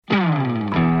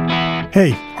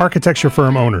Hey, architecture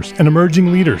firm owners and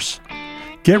emerging leaders.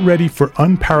 Get ready for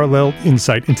unparalleled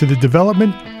insight into the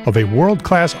development of a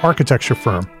world-class architecture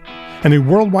firm and a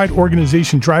worldwide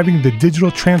organization driving the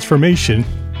digital transformation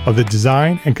of the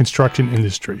design and construction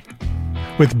industry.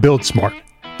 With Build Smart,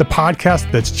 the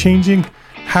podcast that's changing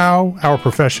how our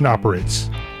profession operates.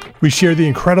 We share the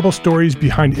incredible stories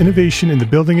behind innovation in the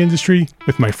building industry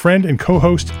with my friend and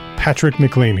co-host, Patrick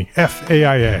McLaney,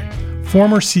 FAIA,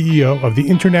 former CEO of the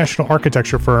international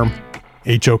architecture firm,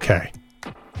 HOK.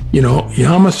 You know,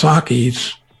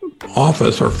 Yamasaki's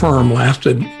office or firm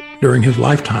lasted during his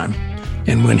lifetime.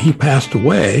 And when he passed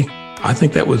away, I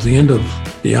think that was the end of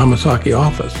the Yamasaki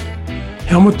office.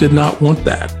 Helmut did not want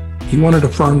that. He wanted a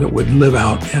firm that would live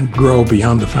out and grow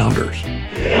beyond the founders.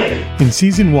 In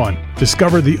Season 1,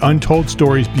 discover the untold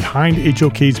stories behind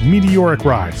HOK's meteoric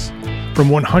rise, from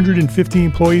 150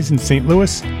 employees in St.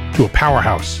 Louis to a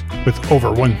powerhouse with over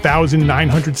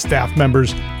 1,900 staff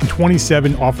members and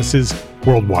 27 offices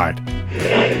worldwide.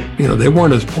 You know, they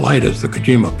weren't as polite as the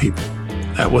Kojima people.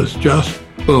 That was just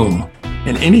boom.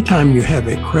 And anytime you have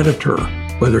a creditor,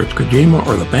 whether it's Kojima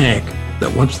or the bank,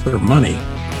 that wants their money,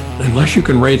 unless you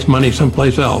can raise money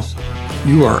someplace else,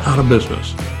 you are out of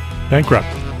business. Bankrupt.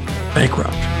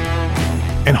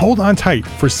 And hold on tight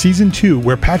for Season 2,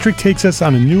 where Patrick takes us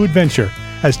on a new adventure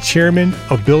as chairman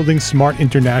of Building Smart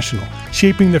International,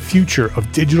 shaping the future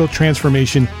of digital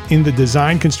transformation in the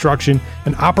design, construction,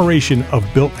 and operation of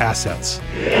built assets.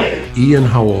 Ian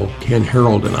Howell, Ken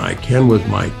Harold, and I, Ken was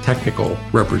my technical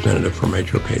representative from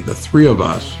HOK. The three of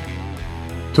us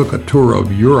took a tour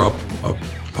of Europe of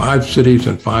 5 cities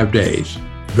in 5 days.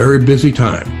 Very busy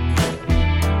time.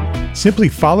 Simply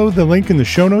follow the link in the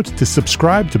show notes to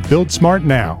subscribe to Build Smart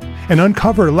now and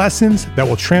uncover lessons that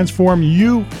will transform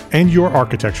you and your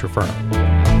architecture firm.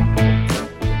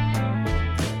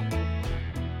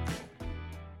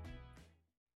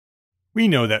 We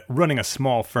know that running a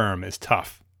small firm is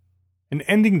tough, and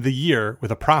ending the year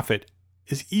with a profit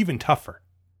is even tougher.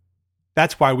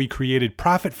 That's why we created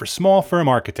Profit for Small Firm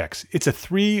Architects. It's a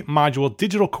 3-module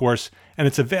digital course, and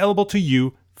it's available to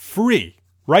you free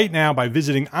right now by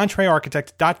visiting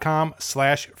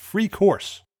entrearchitect.com/free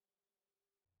course.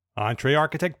 Entre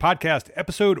Architect Podcast,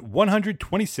 episode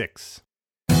 126.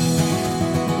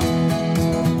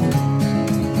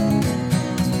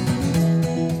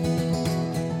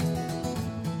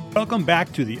 Welcome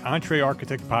back to the Entre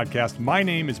Architect Podcast. My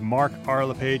name is Mark R.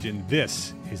 LePage, and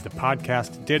this is the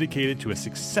podcast dedicated to a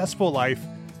successful life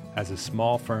as a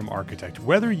small firm architect.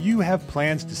 Whether you have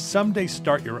plans to someday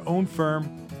start your own firm,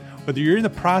 whether you're in the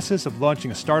process of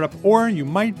launching a startup, or you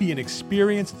might be an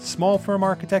experienced small firm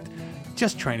architect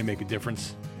just trying to make a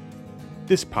difference,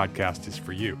 this podcast is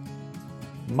for you.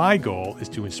 My goal is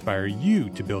to inspire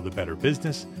you to build a better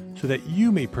business so that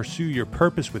you may pursue your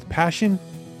purpose with passion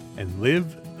and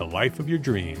live the life of your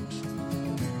dreams.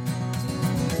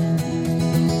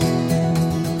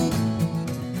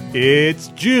 It's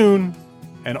June,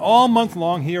 and all month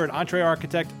long here at Entre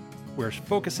Architect, we're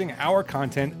focusing our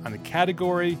content on the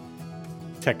category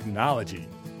technology.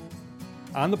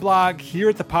 On the blog, here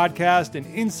at the podcast, and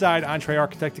inside Entre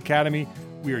Architect Academy,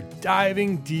 we are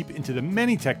diving deep into the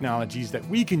many technologies that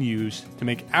we can use to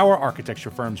make our architecture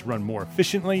firms run more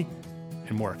efficiently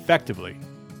and more effectively.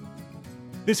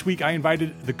 This week, I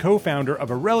invited the co-founder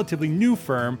of a relatively new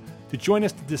firm to join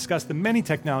us to discuss the many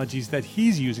technologies that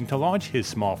he's using to launch his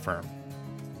small firm.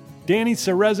 Danny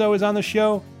Cerezo is on the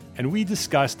show, and we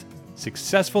discussed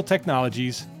successful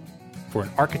technologies for an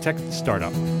architect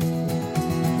startup.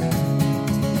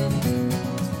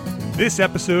 This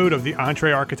episode of the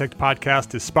Entre Architect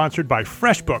Podcast is sponsored by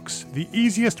FreshBooks, the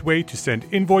easiest way to send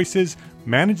invoices,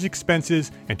 manage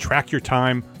expenses, and track your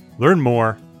time. Learn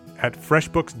more at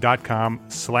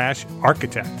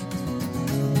freshbooks.com/architect.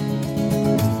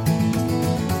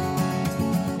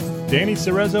 Danny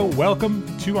Cerezo, welcome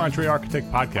to Entre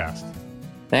Architect Podcast.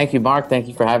 Thank you, Mark. Thank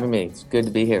you for having me. It's good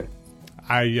to be here.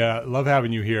 I love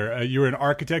having you here. You're an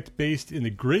architect based in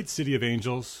the great city of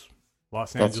Angels,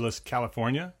 Los Angeles,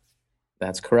 California.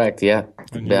 That's correct, yeah.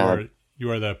 And you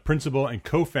are the principal and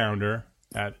co-founder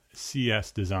at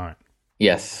CS Design.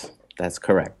 Yes, that's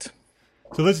correct.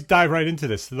 So let's dive right into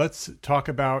this. Let's talk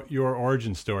about your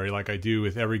origin story like I do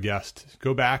with every guest.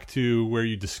 Go back to where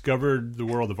you discovered the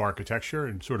world of architecture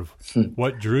and sort of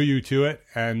what drew you to it,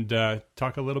 and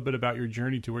talk a little bit about your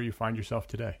journey to where you find yourself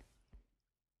today.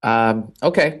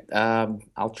 Okay.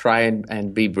 I'll try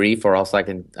and be brief, or else I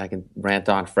can rant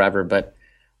on forever. But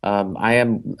I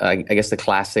am, I guess, the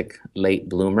classic late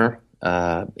bloomer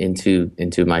into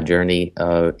my journey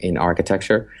in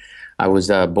architecture. I was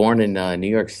born in New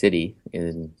York City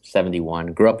in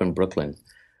 '71. Grew up in Brooklyn,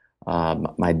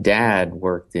 My dad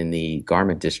worked in the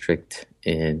garment district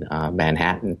in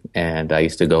Manhattan, and I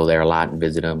used to go there a lot and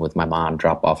visit him with my mom,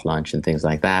 drop off lunch and things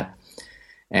like that.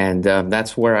 And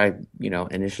that's where I,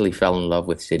 initially fell in love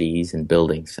with cities and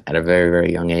buildings at a very,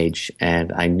 very young age.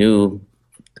 And I knew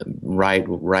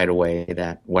right away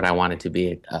that what I wanted to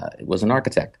be was an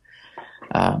architect.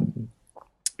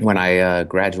 When I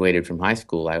graduated from high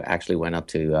school, I actually went up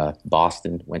to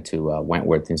Boston, went to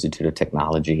Wentworth Institute of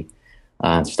Technology,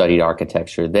 studied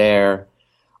architecture there.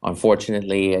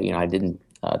 Unfortunately, I didn't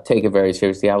take it very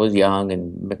seriously. I was young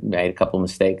and made a couple of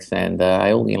mistakes, and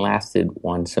I only lasted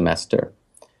one semester.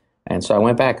 And so I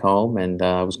went back home, and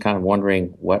I was kind of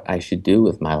wondering what I should do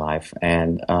with my life.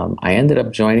 And I ended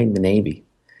up joining the Navy.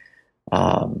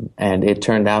 And it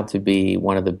turned out to be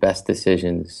one of the best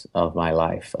decisions of my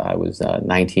life. I was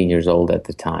 19 years old at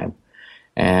the time,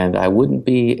 and I wouldn't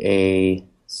be a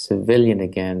civilian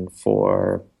again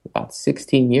for about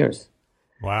 16 years.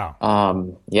 Wow.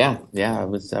 Yeah, I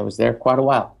was there quite a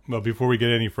while. Well, before we get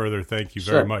any further, thank you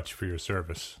very much for your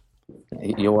service.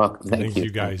 You're welcome. The things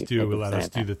you guys do will let us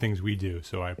do the things we do,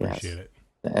 so I appreciate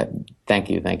it. Thank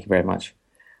you very much.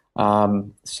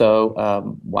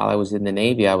 So while I was in the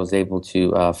Navy, I was able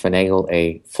to finagle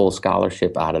a full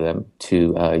scholarship out of them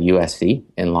to USC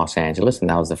in Los Angeles, and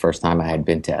that was the first time I had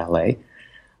been to LA.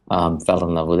 Fell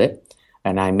in love with it,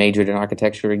 and I majored in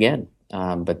architecture again.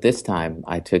 But this time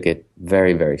I took it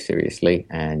very, very seriously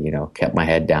and, kept my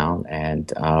head down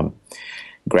and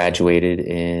graduated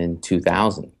in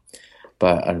 2000.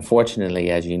 But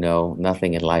unfortunately, as you know,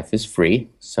 nothing in life is free.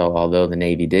 So although the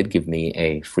Navy did give me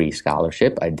a free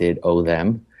scholarship, I did owe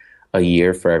them a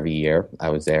year for every year I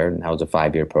was there. And that was a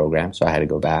 5-year program. So I had to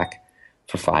go back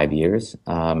for 5 years.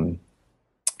 And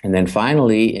then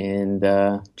finally, in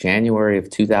January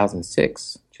of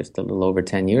 2006, just a little over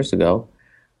 10 years ago,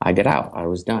 I got out. I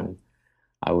was done.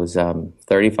 I was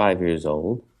 35 years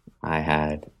old. I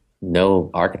had no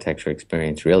architecture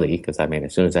experience, really, because,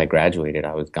 as soon as I graduated,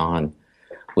 I was gone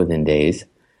within days.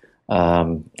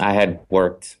 I had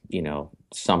worked,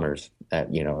 summers at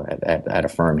a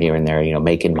firm here and there,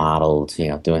 making models,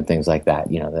 doing things like that,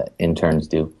 that interns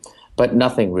do, but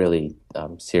nothing really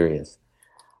serious.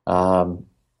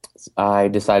 I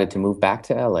decided to move back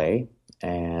to LA,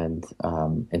 and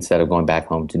instead of going back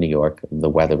home to New York, the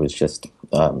weather was just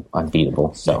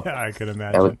unbeatable. So yeah, I could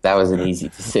imagine that was an easy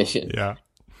decision. Yeah.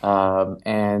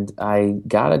 And I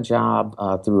got a job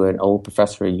through an old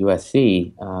professor at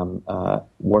USC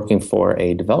working for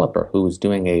a developer who was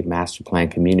doing a master plan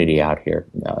community out here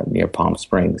near Palm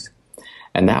Springs.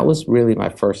 And that was really my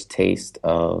first taste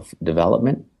of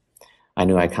development. I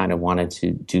knew I kind of wanted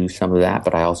to do some of that,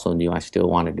 but I also knew I still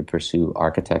wanted to pursue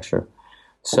architecture.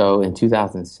 So in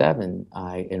 2007,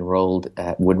 I enrolled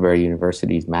at Woodbury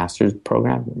University's master's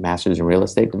program, Master's in Real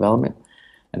Estate Development.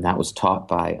 And that was taught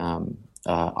by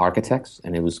architects,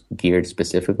 and it was geared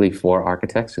specifically for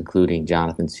architects, including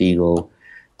Jonathan Siegel,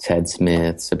 Ted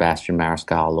Smith, Sebastian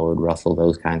Mariscal, Lloyd Russell,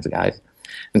 those kinds of guys.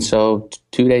 And so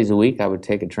 2 days a week, I would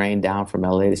take a train down from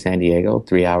LA to San Diego,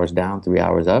 3 hours down, 3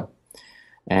 hours up,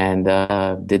 and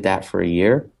did that for a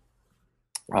year.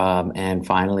 And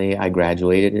finally, I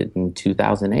graduated in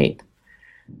 2008.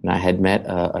 And I had met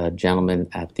a gentleman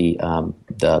at the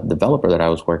developer that I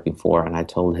was working for, and I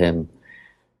told him,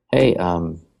 hey,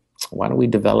 why don't we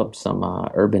develop some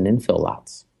urban infill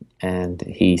lots? And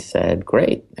he said,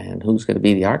 great. And who's going to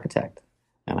be the architect?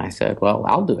 And I said, well,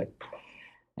 I'll do it.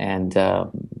 And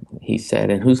he said,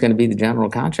 and who's going to be the general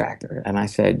contractor? And I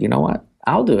said, you know what?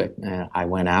 I'll do it. And I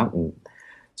went out and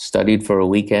studied for a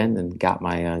weekend and got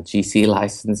my GC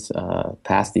license,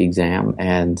 passed the exam.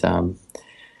 And,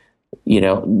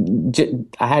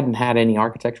 I hadn't had any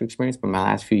architecture experience, but my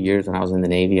last few years when I was in the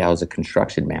Navy, I was a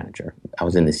construction manager. I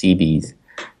was in the Seabees,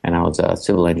 and I was a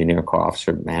civil engineer corps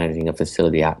officer managing a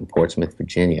facility out in Portsmouth,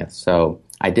 Virginia. So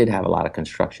I did have a lot of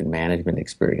construction management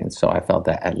experience, so I felt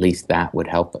that at least that would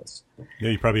help us. Yeah,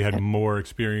 you probably had more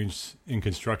experience in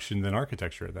construction than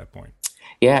architecture at that point.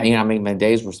 Yeah, my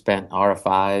days were spent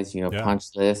RFIs,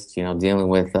 punch lists, dealing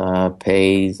with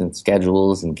pays and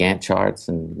schedules and Gantt charts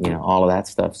and, all of that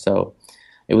stuff. So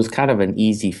it was kind of an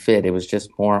easy fit. It was just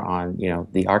more on,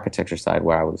 the architecture side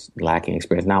where I was lacking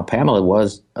experience. Now, Pamela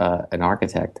was an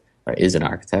architect, or is an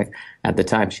architect. At the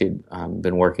time, she had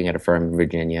been working at a firm in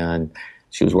Virginia, and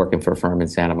she was working for a firm in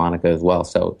Santa Monica as well.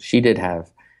 So she did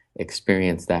have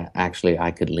experience that actually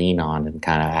I could lean on and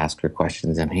kind of ask her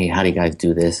questions and, hey, how do you guys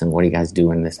do this? And what do you guys do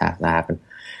when this has to happen?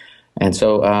 And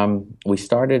so we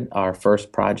started our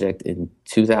first project in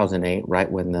 2008,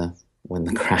 right when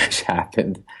the crash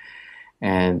happened.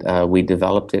 and we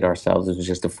developed it ourselves. It was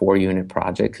just a 4-unit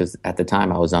project because at the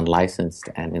time I was unlicensed,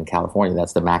 and in California,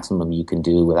 that's the maximum you can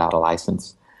do without a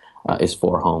license is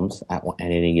 4 homes at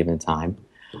any given time.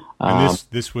 And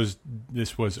this was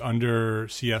under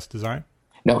CS Design?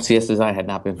 No, CS Design had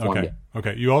not been formed yet.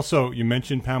 Okay. You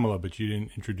mentioned Pamela, but you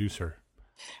didn't introduce her.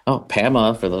 Oh,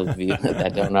 Pamela, for those of you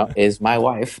that don't know, is my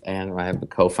wife and my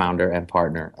co-founder and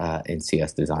partner in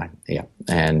CS Design. Yeah,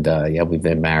 and we've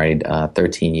been married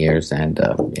 13 years, and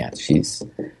she's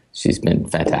been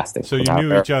fantastic. So you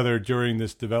knew each other during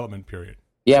this development period?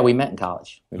 Yeah, we met in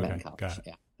college. Got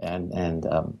it.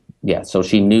 Yeah, so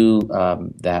she knew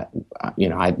that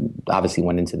I obviously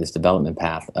went into this development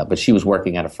path, but she was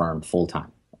working at a firm full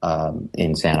time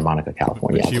in Santa Monica,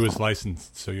 California. But she was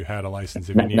licensed, so you had a license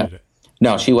if you needed it.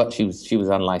 No, she was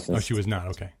unlicensed. Oh, she was not.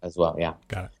 Okay, as well. Yeah,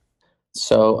 got it.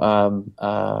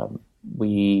 So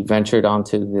we ventured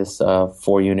onto this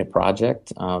 4-unit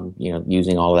project.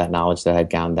 Using all of that knowledge that had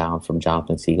gone down from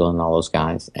Jonathan Siegel and all those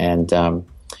guys. And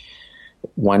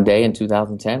one day in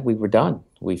 2010, we were done.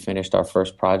 We finished our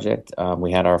first project.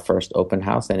 We had our first open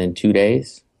house, and in 2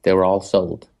 days, they were all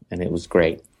sold, and it was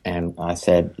great. And I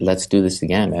said, let's do this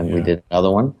again. And we did another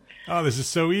one. Oh, this is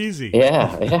so easy.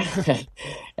 Yeah.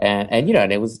 and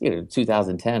it was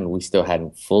 2010. We still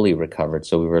hadn't fully recovered,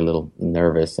 so we were a little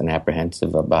nervous and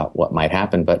apprehensive about what might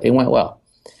happen, but it went well.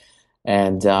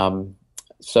 And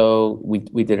so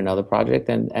we did another project,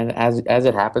 and as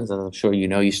it happens, and I'm sure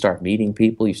you start meeting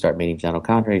people, you start meeting general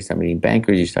contractors, you start meeting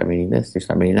bankers, you start meeting this, you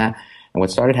start meeting that. And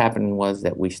what started happening was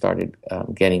that we started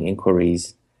getting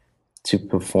inquiries to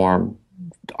perform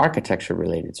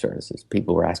architecture-related services.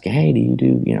 People were asking, "Hey, do you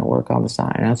do work on the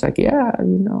side?" And I was like, "Yeah,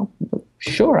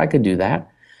 sure, I could do that."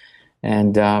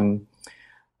 And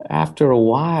after a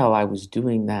while, I was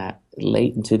doing that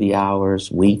late into the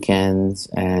hours, weekends,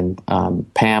 and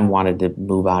Pam wanted to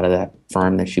move out of that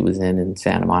firm that she was in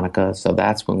Santa Monica. So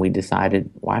that's when we decided,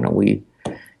 why don't we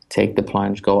take the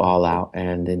plunge, go all out?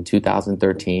 And in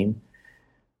 2013,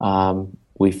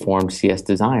 we formed CS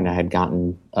Design. I had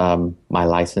gotten my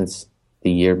license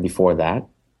the year before that.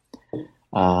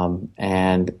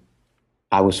 And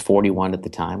I was 41 at the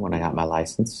time when I got my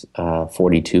license,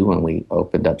 42 when we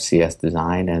opened up CS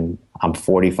Design, and I'm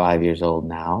 45 years old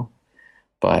now.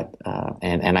 But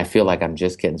and I feel like I'm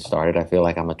just getting started. I feel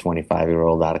like I'm a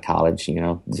 25-year-old out of college,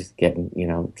 just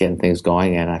getting things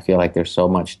going, and I feel like there's so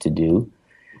much to do.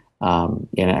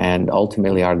 And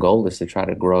ultimately our goal is to try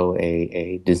to grow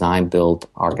a design, build,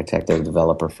 architect, or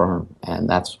developer firm, and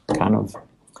that's kind of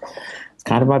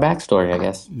my backstory, I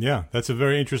guess. Yeah, that's a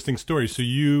very interesting story. So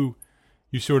you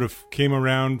sort of came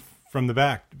around from the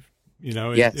back,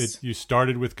 Yes. You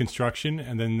started with construction,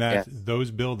 and then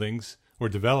those buildings were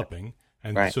developing,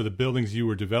 and so the buildings you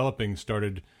were developing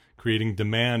started creating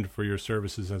demand for your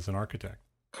services as an architect.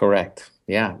 Correct.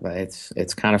 Yeah,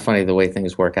 it's kind of funny the way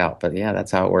things work out, but yeah,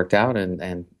 that's how it worked out,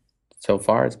 and so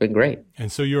far it's been great.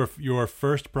 And so your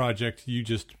first project, you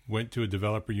just went to a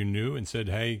developer you knew and said,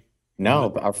 "Hey."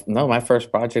 No, my first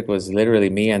project was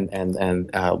literally me and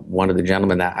one of the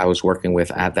gentlemen that I was working with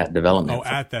at that development. Oh,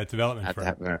 at that development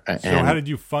firm. So how did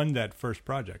you fund that first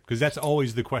project? Because that's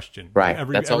always the question. Right.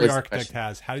 Every architect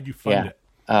has. How did you fund it?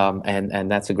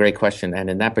 And that's a great question. And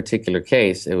in that particular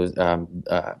case, it was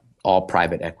all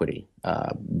private equity.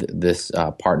 This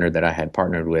partner that I had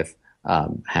partnered with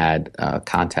had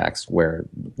contacts where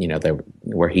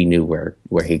where he knew where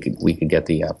we could get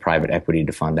the private equity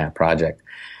to fund that project.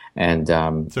 And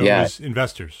so it was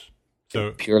investors.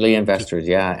 So purely investors,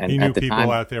 yeah. And he knew at the people time,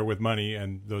 out there with money,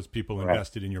 and those people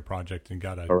invested in your project and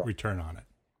got a return on it.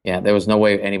 Yeah, there was no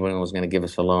way anyone was going to give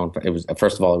us a loan. It was,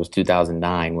 first of all, it was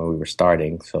 2009 when we were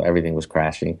starting, so everything was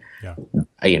crashing. Yeah.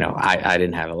 I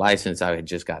didn't have a license. I had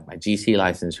just got my GC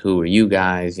license. Who are you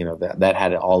guys? That had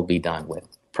to all be done with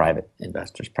private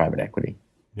investors, private equity.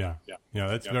 Yeah.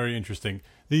 That's very interesting.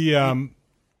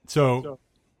 So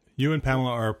you and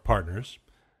Pamela are partners.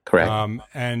 Correct.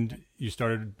 And you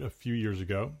started a few years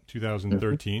ago,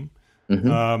 2013.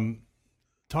 Mm-hmm.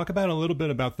 Talk about a little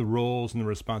bit about the roles and the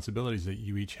responsibilities that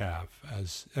you each have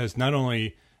as not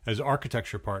only as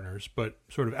architecture partners, but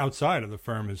sort of outside of the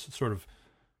firm as sort of,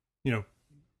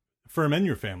 firm and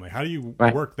your family. How do you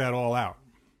work that all out?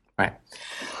 Right.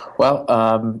 Well,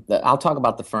 I'll talk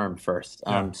about the firm first.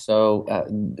 Yeah.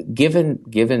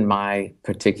 Given my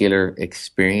particular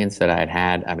experience that I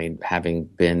had, having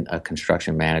been a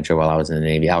construction manager while I was in the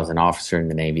Navy, I was an officer in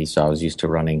the Navy, so I was used to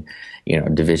running,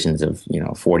 divisions of,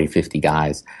 40, 50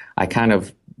 guys. I kind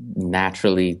of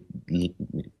naturally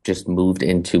just moved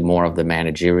into more of the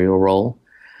managerial role,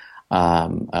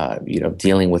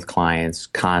 dealing with clients,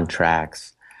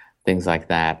 contracts, things like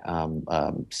that,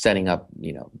 setting up,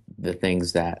 the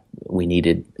things that we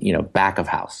needed, back of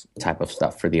house type of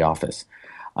stuff for the office.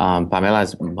 Pamela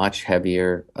is much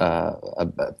heavier, a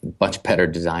much better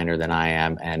designer than I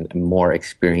am, and more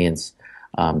experience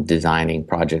designing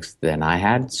projects than I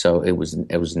had. So it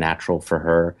was natural for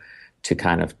her to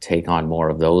kind of take on more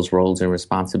of those roles and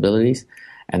responsibilities.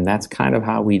 And that's kind of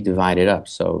how we divide it up.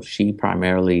 So she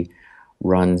primarily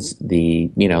runs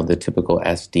the typical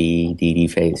SD,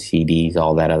 DD phase, CDs,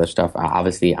 all that other stuff.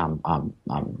 Obviously, I'm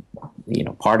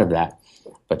part of that,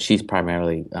 but she's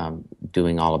primarily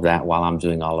doing all of that while I'm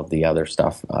doing all of the other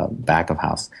stuff back of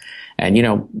house. And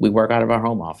we work out of our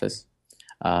home office.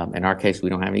 In our case, we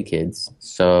don't have any kids,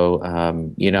 so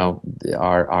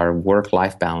our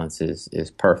work-life balance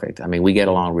is perfect. I mean, we get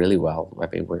along really well. I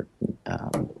mean,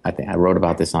 I think I wrote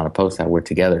about this on a post that we're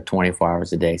together 24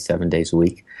 hours a day, 7 days a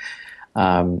week.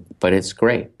 But it's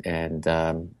great, and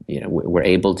we're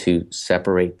able to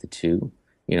separate the two.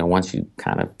 Once you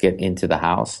kind of get into the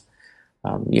house,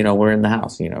 we're in the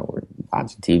house. We're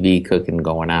watching TV, cooking,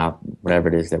 going out, whatever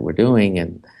it is that we're doing,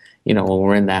 and when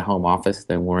we're in that home office,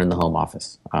 then we're in the home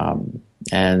office.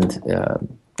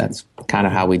 That's kind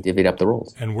of how we divvied up the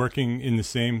roles. And working in the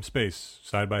same space,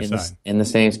 side by side. In the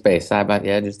same space, side by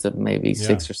side, just maybe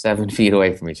 6 or 7 feet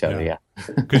away from each other,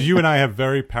 Because you and I have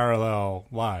very parallel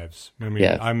lives. I mean,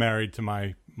 yes. I'm married to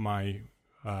my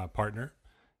partner.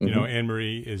 Anne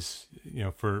Marie is,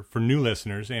 for new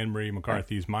listeners, Anne Marie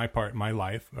McCarthy is my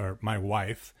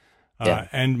wife,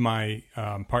 and my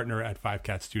partner at Five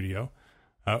Cat Studio.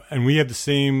 And we have the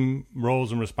same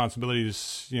roles and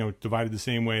responsibilities, divided the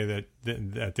same way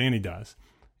that Danny does.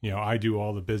 I do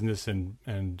all the business and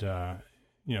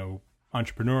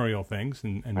entrepreneurial things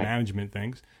and right. management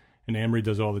things, and Anne-Marie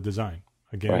does all the design.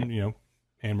 Again, right.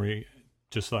 Anne-Marie,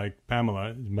 just like Pamela,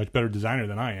 is a much better designer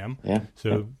than I am. Yeah.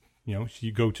 So,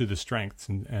 you go to the strengths,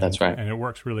 and that's right. And it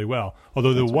works really well.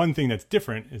 Although the one thing that's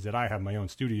different is that I have my own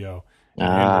studio.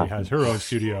 Anne-Marie has her own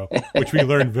studio, which we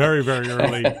learned very, very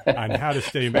early on how to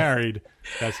stay married.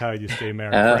 That's how you stay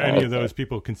married. For any of those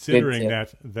people considering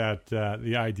that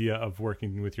the idea of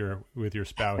working with your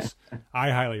spouse,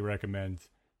 I highly recommend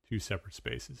 2 separate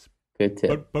spaces. Good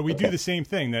tip. But we do the same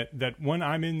thing. That when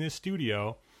I'm in this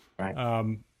studio,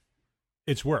 right.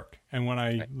 It's work, and when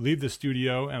I leave the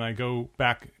studio and I go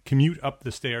back, commute up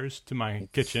the stairs to my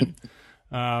kitchen.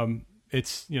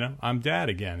 It's, I'm dad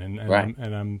again, and right.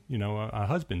 I'm a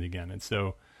husband again. And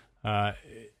so, and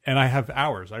I have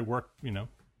hours. I work,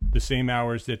 the same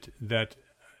hours that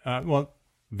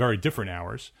very different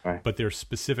hours, right. but they're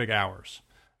specific hours.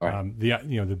 Right.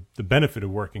 The benefit of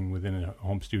working within a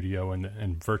home studio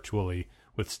and virtually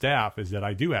with staff is that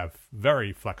I do have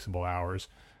very flexible hours,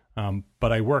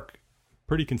 but I work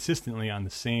pretty consistently on the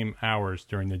same hours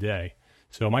during the day.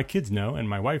 So my kids know, and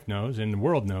my wife knows, and the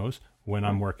world knows when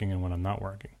I'm working and when I'm not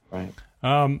working. Right.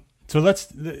 So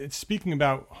speaking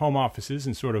about home offices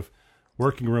and sort of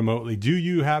working remotely, do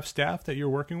you have staff that you're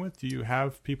working with? Do you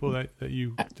have people that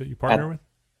you partner with?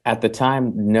 At the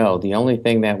time, no. The only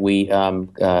thing that we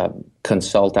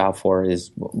consult out for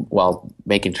is,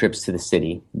 making trips to the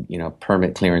city,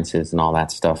 permit clearances and all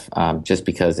that stuff, just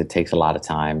because it takes a lot of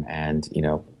time, and,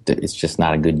 it's just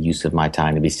not a good use of my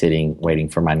time to be sitting waiting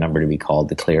for my number to be called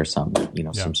to clear some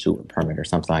sewer permit or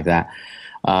something like that.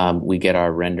 We get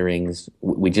our renderings.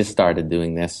 We just started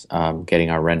doing this,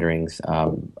 getting our renderings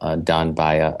done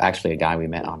by actually a guy we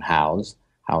met on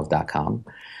Houzz.com.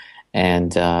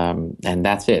 And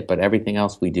that's it. But everything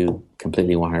else we do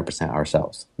completely 100%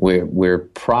 ourselves. We're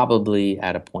probably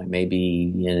at a point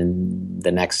maybe in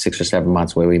the next 6 or 7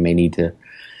 months where we may need to,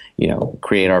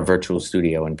 create our virtual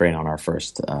studio and bring on our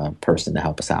first person to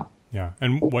help us out. Yeah.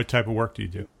 And what type of work do you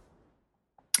do?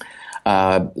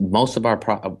 Most of our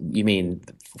you mean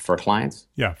for clients?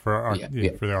 Yeah, for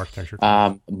the architecture.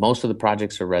 Most of the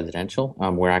projects are residential.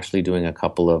 We're actually doing a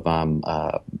couple of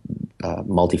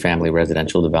multifamily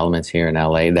residential developments here in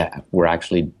LA that we're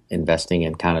actually investing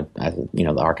in, kind of as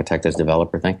the architect as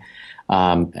developer thing.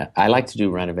 I like to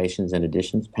do renovations and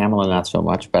additions. Pamela, not so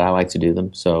much, but I like to do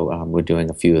them. So we're doing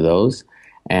a few of those.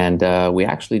 And we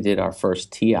actually did our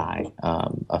first TI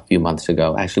a few months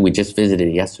ago. Actually, we just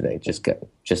visited yesterday,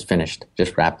 just finished,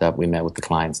 just wrapped up. We met with the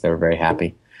clients. They were very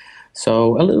happy.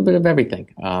 So a little bit of everything.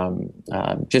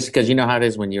 Just because you know how it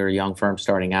is when you're a young firm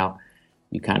starting out,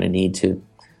 you kind of need to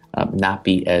not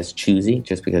be as choosy,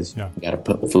 just because you got to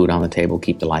put food on the table,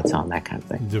 keep the lights on, that kind of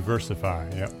thing. Diversify,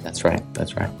 yeah. That's right.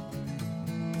 That's right.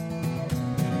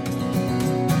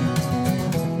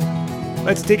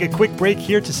 Let's take a quick break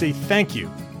here to say thank you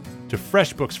to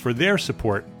FreshBooks for their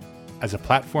support as a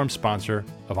platform sponsor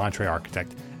of Entre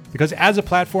Architect. Because as a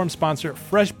platform sponsor,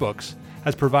 FreshBooks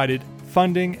has provided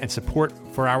funding and support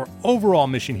for our overall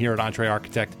mission here at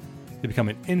EntreArchitect to become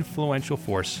an influential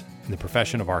force in the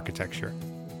profession of architecture.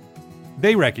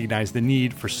 They recognize the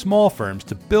need for small firms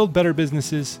to build better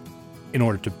businesses in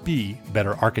order to be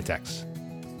better architects.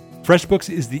 FreshBooks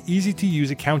is the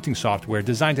easy-to-use accounting software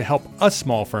designed to help us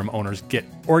small firm owners get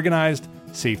organized,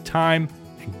 save time,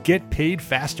 and get paid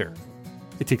faster.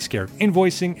 It takes care of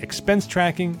invoicing, expense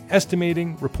tracking,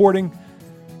 estimating, reporting,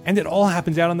 and it all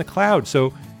happens out on the cloud,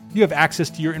 so you have access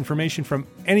to your information from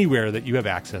anywhere that you have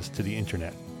access to the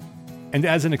internet. And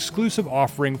as an exclusive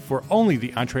offering for only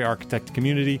the EntreArchitect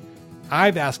community,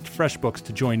 I've asked FreshBooks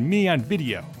to join me on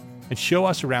video and show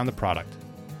us around the product.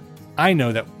 I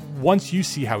know that once you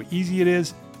see how easy it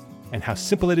is and how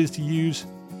simple it is to use,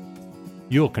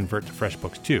 you'll convert to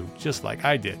FreshBooks too, just like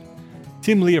I did.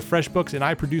 Tim Lee of FreshBooks and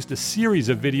I produced a series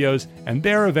of videos, and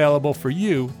they're available for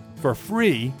you for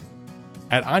free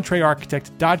at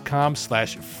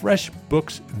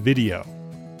entrearchitect.com/FreshBooksVideo.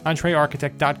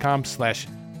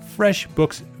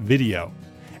 entrearchitect.com/FreshBooksVideo.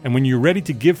 And when you're ready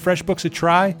to give FreshBooks a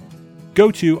try,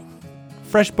 go to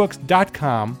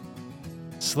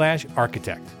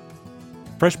freshbooks.com/architect.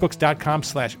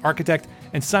 freshbooks.com/architect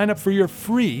and sign up for your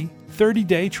free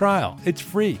 30-day trial. It's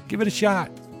free. Give it a shot.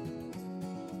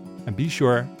 And be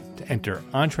sure to enter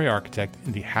EntreArchitect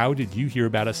in the How Did You Hear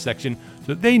About Us section so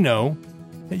that they know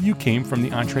that you came from the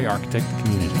EntreArchitect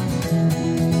community.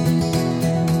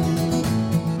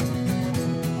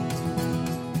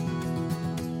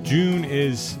 June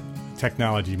is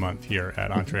Technology Month here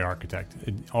at EntreArchitect.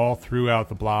 All throughout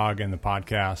the blog and the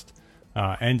podcast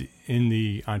and in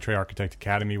the EntreArchitect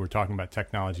Academy, we're talking about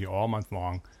technology all month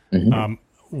long. Mm-hmm.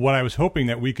 What I was hoping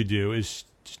that we could do is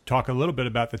talk a little bit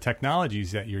about the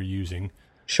technologies that you're using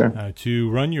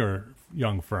to run your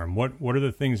young firm. What are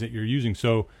the things that you're using?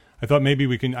 So I thought maybe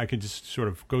I could just sort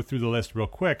of go through the list real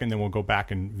quick, and then we'll go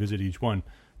back and visit each one.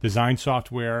 Design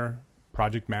software,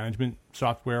 project management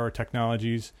software or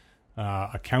technologies,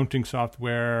 accounting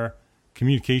software,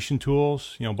 communication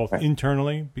tools, both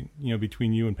internally,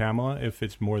 between you and Pamela, if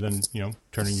it's more than,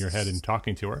 turning your head and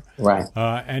talking to her, right?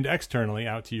 And externally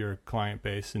out to your client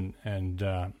base and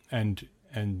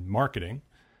marketing,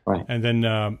 right? And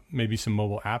then maybe some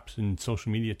mobile apps and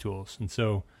social media tools. And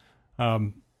so,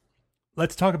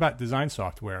 let's talk about design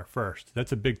software first.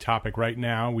 That's a big topic right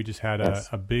now. We just had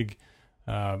a big,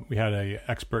 we had a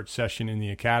expert session in the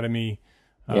Academy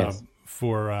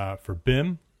for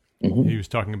BIM. Mm-hmm. He was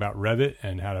talking about Revit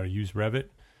and how to use Revit.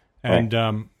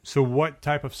 And so what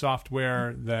type of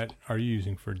software that are you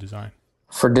using for design?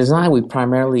 For design, we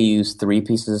primarily use 3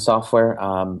 pieces of software.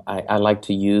 I like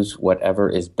to use whatever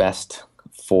is best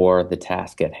for the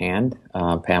task at hand.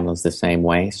 Pamela's the same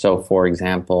way. So, for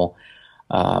example,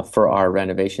 for our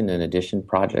renovation and addition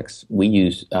projects, we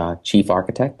use Chief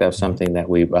Architect. That was something that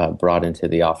we brought into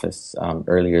the office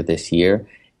earlier this year.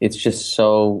 It's just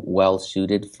so well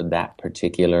suited for that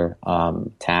particular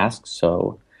task.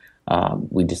 So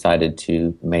we decided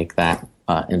to make that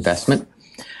investment.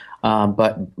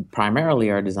 But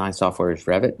primarily our design software is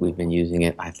Revit. We've been using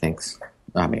it,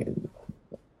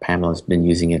 Pamela's been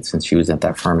using it since she was at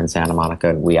that firm in Santa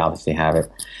Monica. We obviously have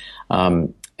it.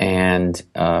 And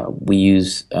we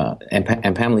use,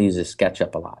 and Pamela uses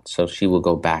SketchUp a lot. So she will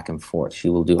go back and forth. She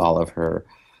will do all of her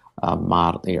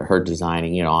her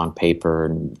designing, on paper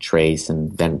and trace,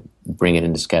 and then bring it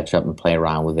into SketchUp and play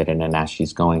around with it. And then as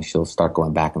she's going, she'll start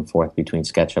going back and forth between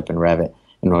SketchUp and Revit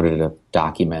in order to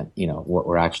document, what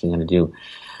we're actually going to do.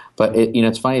 But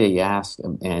it's funny that you asked,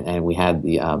 and we had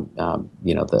the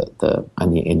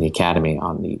in the Academy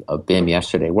on the BIM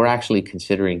yesterday. We're actually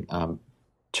considering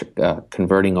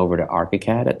converting over to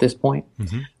ArchiCAD at this point.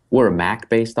 Mm-hmm. We're a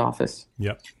Mac-based office.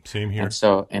 Yep, same here. And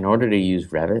so in order to use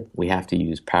Revit, we have to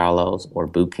use Parallels or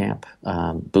Bootcamp.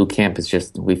 Bootcamp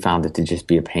is we found it to just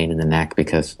be a pain in the neck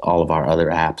because all of our other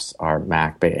apps are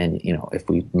Mac-based. And, if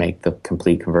we make the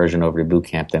complete conversion over to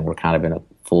Bootcamp, then we're kind of in a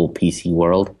full PC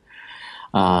world.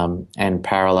 And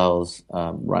Parallels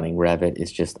running Revit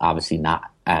is just obviously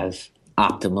not as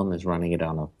optimum as running it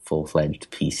on a full-fledged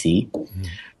PC. Mm-hmm.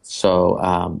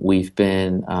 So we've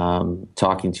been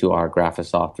talking to our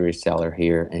Graphisoft reseller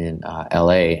here in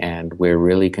LA, and we're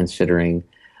really considering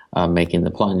making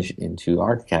the plunge into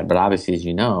ArchiCAD. But obviously, as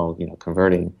you know,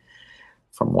 converting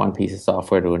from one piece of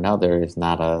software to another is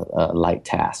not a light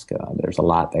task. There's a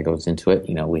lot that goes into it.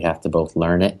 We have to both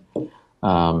learn it.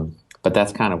 But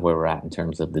that's kind of where we're at in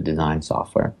terms of the design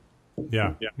software.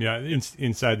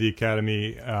 Inside the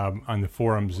academy, on the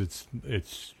forums,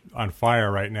 it's on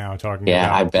fire right now. Talking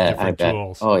I about different bet.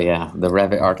 tools. Oh yeah, the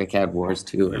Revit ArchiCAD wars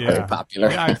too are very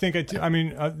popular. Yeah, I think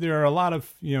there are a lot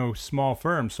of small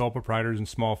firms, sole proprietors, and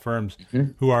small firms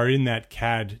who are in that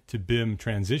CAD to BIM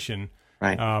transition.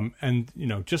 Right. And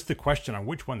just the question on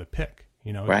which one to pick.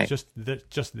 Right. Just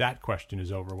that question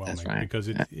is overwhelming. That's right. Because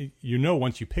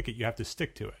once you pick it, you have to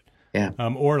stick to it. Yeah.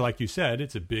 Or like you said,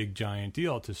 it's a big giant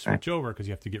deal to switch over because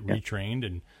you have to get retrained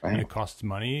and it costs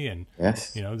money and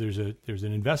yes. There's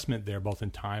an investment there both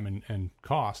in time and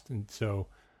cost. And so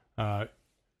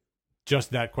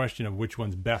just that question of which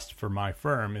one's best for my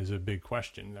firm is a big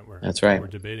question that we're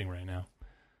debating right now.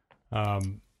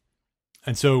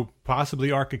 And so possibly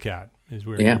ArchiCAD is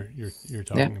where you're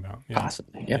talking about. Yeah.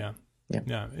 Possibly. Yeah.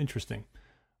 Yeah. Interesting.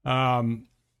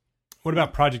 What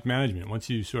about project management? Once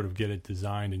you sort of get it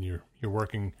designed and you're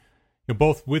working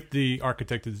both with the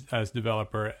architect as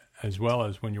developer as well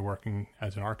as when you're working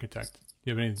as an architect, do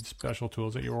you have any special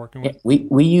tools that you're working with?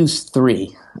 We use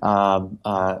 3.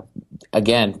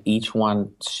 Again, each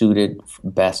one suited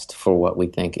best for what we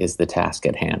think is the task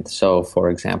at hand. So, for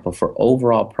example, for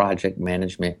overall project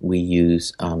management, we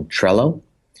use Trello.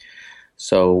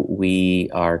 So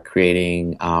we are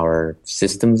creating our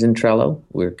systems in Trello.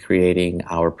 We're creating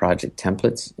our project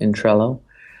templates in Trello,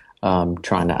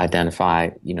 trying to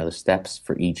identify, the steps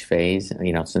for each phase,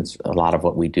 since a lot of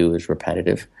what we do is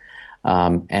repetitive.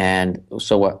 And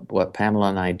so what Pamela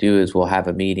and I do is we'll have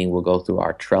a meeting, we'll go through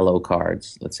our Trello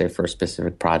cards, let's say for a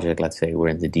specific project, let's say we're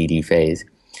in the DD phase,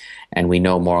 and we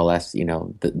know more or less,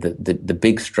 the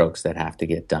big strokes that have to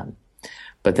get done.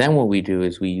 But then what we do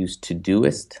is we use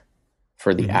Todoist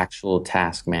for the actual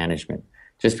task management,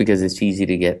 just because it's easy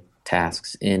to get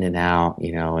tasks in and out,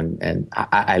 and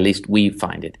at least we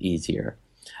find it easier.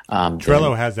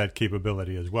 Trello has that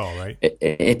capability as well, right?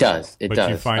 It does. But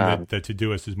you find that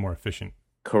Todoist is more efficient.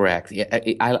 Correct.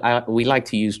 Yeah, we like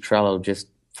to use Trello just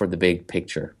for the big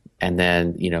picture, and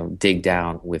then dig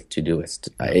down with Todoist.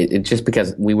 It just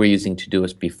because we were using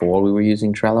Todoist before we were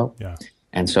using Trello,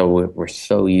 and so we're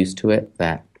so used to it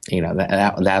that.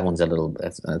 That one's a little.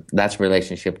 That's a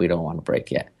relationship we don't want to break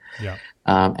yet. Yeah.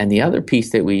 And the other piece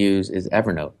that we use is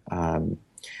Evernote.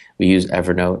 We use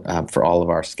Evernote for all of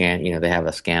our scan. They have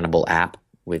a scannable app,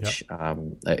 which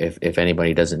if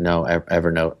anybody doesn't know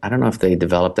Evernote, I don't know if they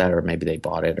developed that or maybe they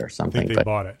bought it or something. I think they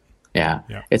bought it. Yeah,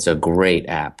 it's a great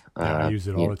app. I use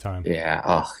it all the time. Yeah.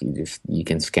 Oh, you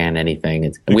can scan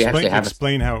anything.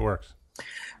 Explain how it works.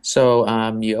 So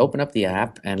you open up the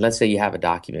app, and let's say you have a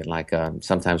document, like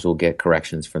sometimes we'll get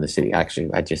corrections from the city.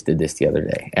 Actually, I just did this the other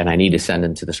day, and I need to send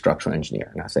them to the structural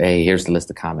engineer. And I say, hey, here's the list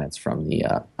of comments from the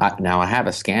now I have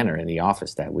a scanner in the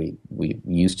office that we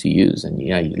used to use. And,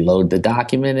 you load the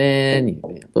document in,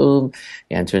 boom,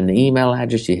 you enter in the email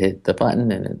address, you hit the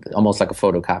button, and it, almost like a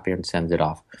photocopier, and sends it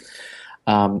off.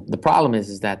 The problem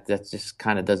is that just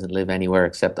kind of doesn't live anywhere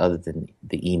except other than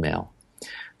the email.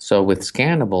 So with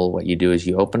Scannable, what you do is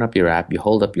you open up your app, you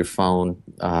hold up your phone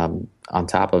on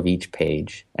top of each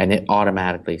page, and it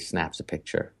automatically snaps a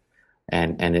picture,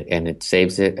 and it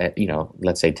saves it at,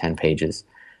 let's say 10 pages.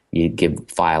 You give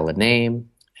file a name,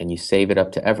 and you save it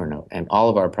up to Evernote. And all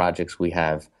of our projects, we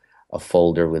have a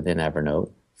folder within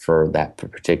Evernote for that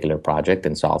particular project,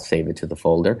 and so I'll save it to the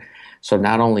folder. So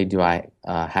not only do I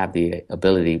have the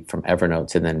ability from Evernote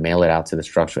to then mail it out to the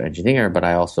structural engineer, but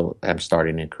I also am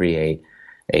starting to create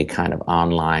a kind of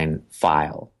online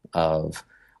file of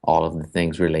all of the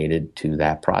things related to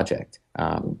that project.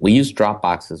 We use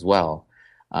Dropbox as well,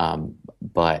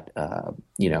 but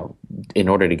in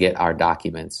order to get our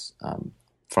documents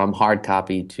from hard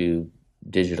copy to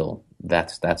digital,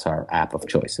 that's our app of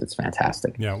choice. It's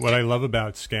fantastic. Yeah, what I love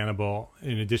about Scannable,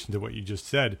 in addition to what you just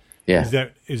said, is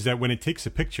that when it takes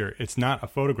a picture, it's not a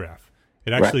photograph.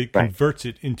 It actually converts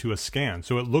it into a scan,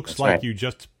 so it looks like you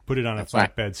just put it on a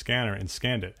flatbed scanner and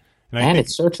scanned it. And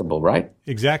it's searchable, right?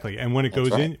 Exactly. And when it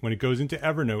goes into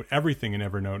Evernote, everything in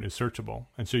Evernote is searchable.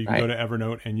 And so you can go to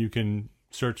Evernote and you can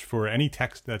search for any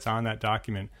text that's on that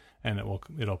document, and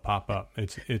it'll pop up.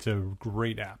 It's a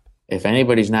great app. If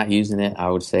anybody's not using it, I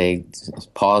would say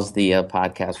pause the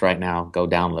podcast right now, go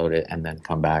download it, and then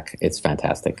come back. It's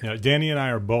fantastic. Danny and I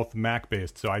are both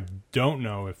Mac-based, so I don't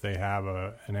know if they have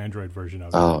an Android version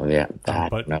of it. Oh, yeah.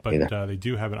 But they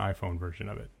do have an iPhone version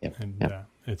of it,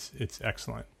 it's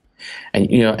excellent. And,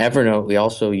 Evernote, we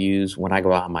also use when I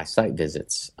go out on my site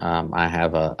visits. I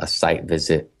have a site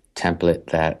visit template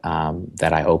that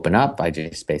I open up. I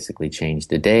just basically change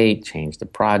the date, change the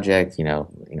project.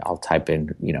 I'll type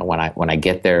in when I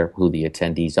get there who the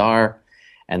attendees are,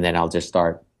 and then I'll just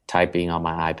start typing on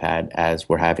my iPad as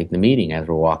we're having the meeting, as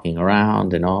we're walking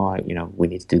around, and we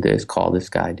need to do this, call this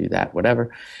guy, do that, whatever.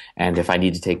 And if I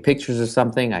need to take pictures of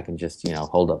something, I can just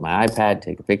hold up my iPad,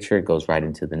 take a picture, it goes right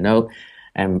into the note.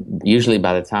 And usually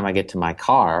by the time I get to my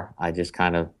car, I just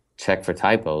kind of check for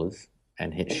typos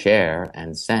and hit share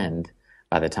and send.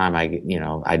 By the time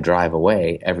I drive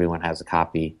away, everyone has a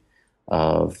copy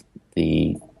of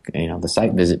the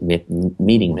site visit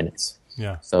meeting minutes.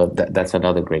 Yeah. So that's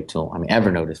another great tool. I mean,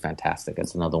 Evernote is fantastic.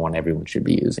 It's another one everyone should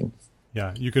be using.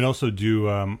 Yeah. You can also do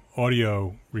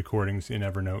audio recordings in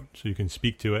Evernote, so you can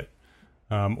speak to it,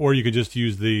 or you could just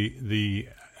use the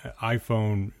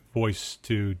iPhone voice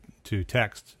to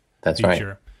text That's feature.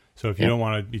 right. So if you don't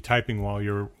want to be typing while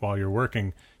you're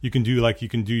working, you can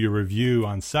do your review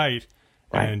on site,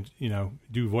 right, and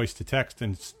do voice to text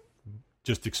and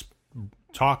just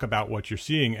talk about what you're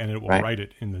seeing, and it will write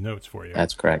it in the notes for you.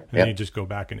 That's correct. And then you just go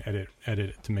back and edit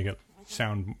it to make it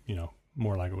sound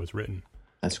more like it was written.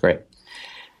 That's great.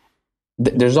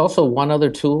 There's also one other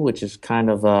tool which is kind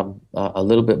of a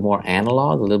little bit more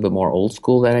analog, a little bit more old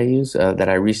school that I use that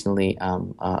I recently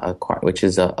acquired, which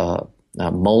is a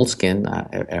Moleskine.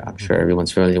 I'm sure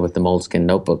everyone's familiar with the Moleskine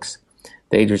notebooks.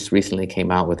 They just recently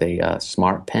came out with a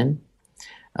Smart Pen.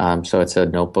 So it's a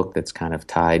notebook that's kind of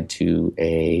tied to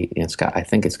I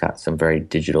think it's got some very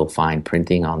digital fine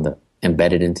printing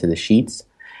embedded into the sheets.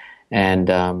 And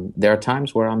there are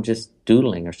times where I'm just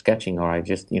doodling or sketching, or I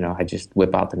just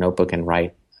whip out the notebook and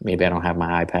write. Maybe I don't have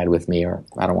my iPad with me, or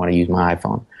I don't want to use my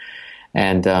iPhone.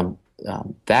 And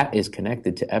that is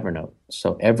connected to Evernote.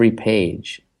 So every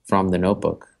page from the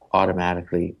notebook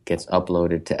automatically gets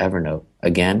uploaded to Evernote.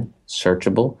 Again,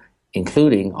 searchable,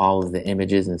 including all of the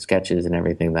images and sketches and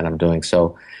everything that I'm doing.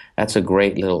 So that's a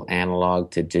great little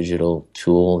analog to digital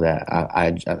tool that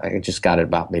I just got it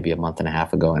about maybe a month and a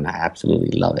half ago, and I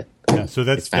absolutely love it. Yeah, so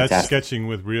that's sketching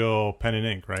with real pen and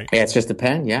ink, right? Yeah, it's just a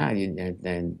pen, yeah,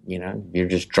 and you're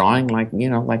just drawing like we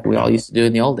all used to do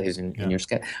in the old days in your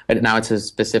sketch. But now it's a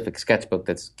specific sketchbook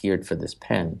that's geared for this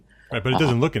pen. Right, but it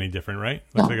doesn't look any different, right?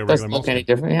 It looks like a regular doesn't look any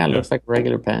different. Yeah, it looks like a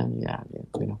regular pen. Yeah,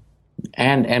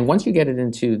 And once you get it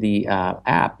into the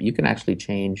app, you can actually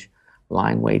change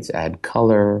line weights, add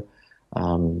color.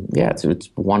 It's a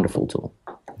wonderful tool.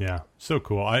 Yeah, so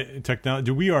cool. Technology.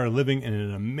 We are living in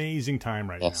an amazing time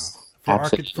right now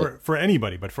for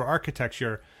anybody, but for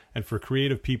architecture and for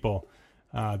creative people,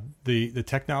 the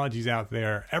technologies out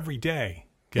there every day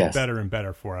get better and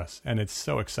better for us, and it's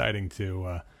so exciting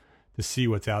to see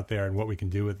what's out there and what we can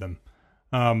do with them.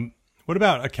 What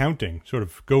about accounting? Sort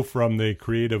of go from the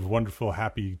creative, wonderful,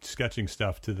 happy sketching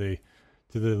stuff to the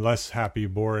less happy,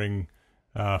 boring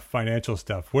financial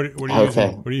stuff. What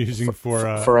are you using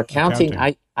for accounting?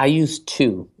 I use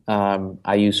two.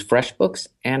 I use FreshBooks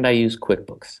and I use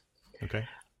QuickBooks. Okay.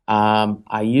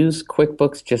 I use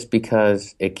QuickBooks just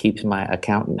because it keeps my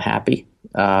accountant happy.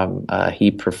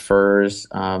 He prefers.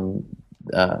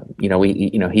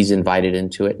 He's invited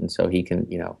into it, and so he can,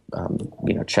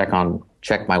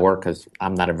 check my work, because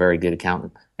I'm not a very good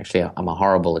accountant. Actually, I'm a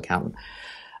horrible accountant.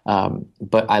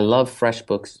 But I love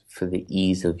FreshBooks for the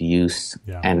ease of use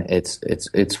and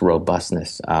its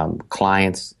robustness.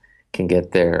 Clients can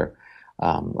get their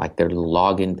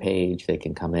login page. They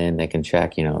can come in, they can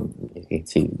check, you can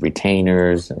see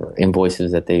retainers or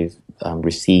invoices that they've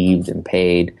received and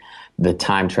paid. The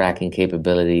time tracking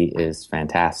capability is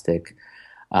fantastic.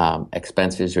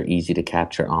 Expenses are easy to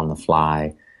capture on the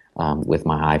fly with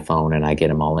my iPhone, and I get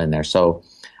them all in there. So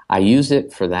I use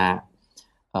it for that.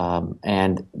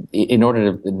 And in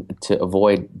order to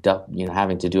avoid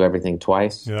having to do everything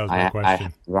twice, that was my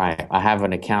question. I have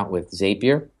an account with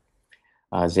Zapier,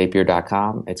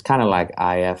 Zapier.com. It's kind of like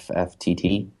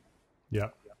IFFTT. Yeah.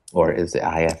 Or is it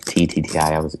IFTTT?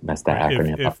 I always mess that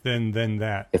acronym up. If then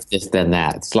that. If this then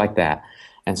that. It's like that.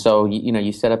 And so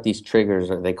you set up these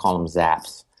triggers, or they call them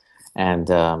zaps. And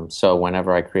so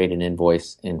whenever I create an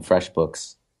invoice in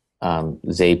FreshBooks,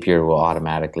 Zapier will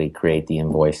automatically create the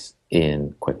invoice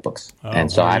in QuickBooks, and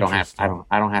so I don't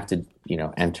have to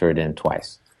enter it in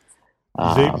twice.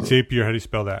 Zapier, how do you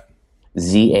spell that?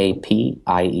 Zapier.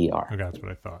 Okay, that's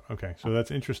what I thought. Okay, so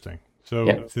that's interesting. So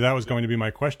that was going to be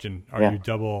my question. Are you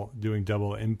doing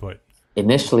double input?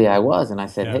 Initially, I was, and I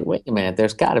said, "Hey, wait a minute!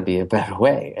 There's got to be a better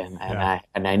way." And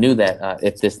I knew that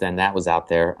if this then that was out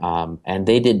there, and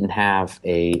they didn't have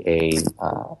a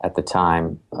at the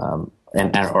time,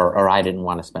 or I didn't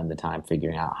want to spend the time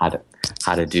figuring out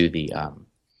how to do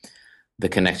the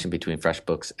connection between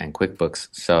FreshBooks and QuickBooks.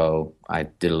 So I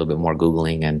did a little bit more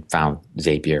Googling and found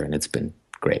Zapier, and it's been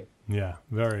great. Yeah,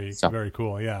 very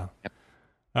cool. Yeah. Yep.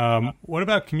 What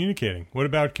about communicating? What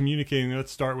about communicating?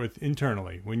 Let's start with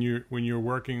internally. When you're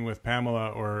working with Pamela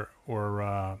or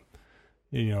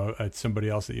somebody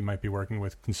else that you might be working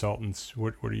with, consultants.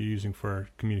 What are you using for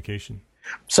communication?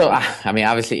 So, I mean,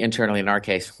 obviously, internally in our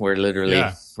case, we're literally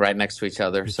right next to each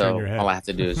other. You So all I have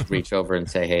to do is reach over and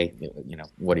say, "Hey,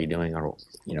 what are you doing?" Or,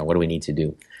 "What do we need to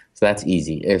do?" So that's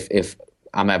easy. If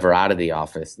I'm ever out of the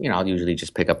office, I'll usually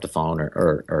just pick up the phone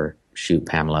or shoot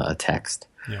Pamela a text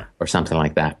or something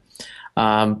like that.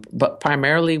 But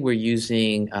primarily, we're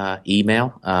using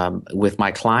email with my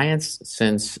clients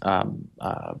since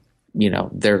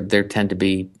they tend to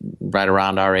be right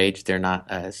around our age. They're not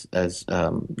as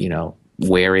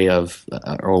wary of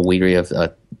or weary of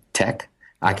tech.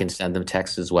 I can send them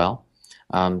texts as well.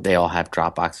 They all have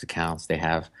Dropbox accounts. They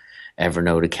have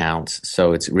Evernote accounts.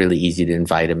 So it's really easy to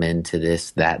invite them into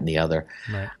this, that, and the other.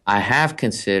 Right. I have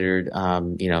considered,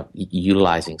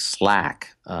 utilizing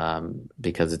Slack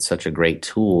because it's such a great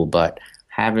tool, but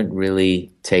haven't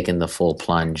really taken the full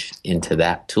plunge into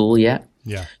that tool yet.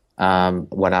 Yeah.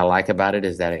 What I like about it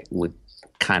is that it would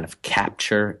kind of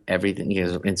capture everything.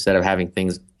 Instead of having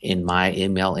things in my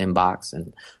email inbox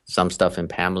and some stuff in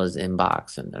Pamela's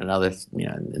inbox and another,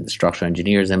 in the structural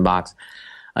engineer's inbox,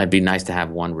 it'd be nice to have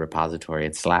one repository,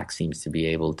 and Slack seems to be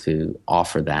able to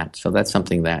offer that. So that's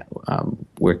something that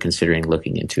we're considering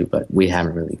looking into, but we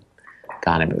haven't really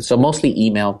gone into it. So mostly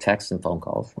email, text, and phone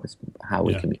calls is how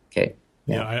we communicate.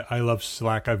 Yeah, I love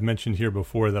Slack. I've mentioned here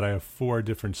before that I have 4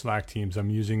 different Slack teams. I'm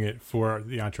using it for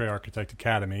the EntreArchitect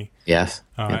Academy. Yes.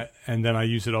 And then I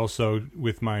use it also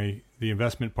with the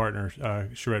investment partner,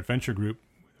 Charette Venture Group,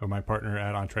 or my partner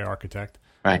at EntreArchitect,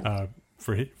 right.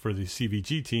 For the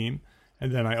CVG team.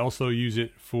 And then I also use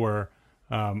it for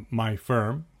my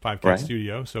firm, 5K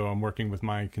Studio. So I'm working with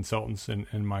my consultants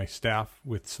and my staff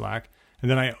with Slack. And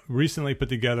then I recently put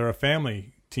together a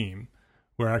family team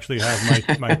where I actually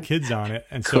have my kids on it.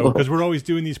 And so, because we're always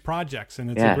doing these projects,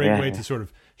 and it's a great way to sort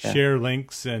of share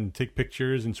links and take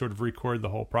pictures and sort of record the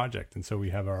whole project. And so we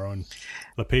have our own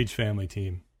LePage family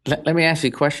team. Let me ask you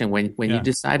a question. When you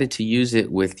decided to use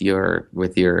it with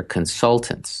your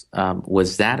consultants,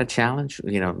 was that a challenge?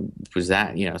 Was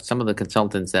that, some of the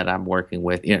consultants that I'm working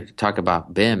with, talk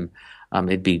about BIM,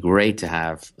 it'd be great to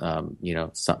have,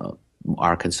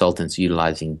 our consultants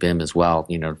utilizing BIM as well,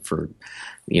 for,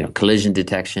 collision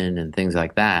detection and things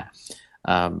like that.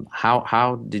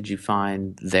 How did you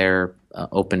find their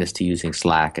openness to using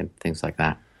Slack and things like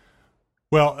that?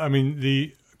 Well, I mean,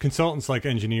 the consultants like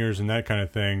engineers and that kind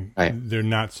of thing, they're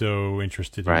not so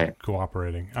interested in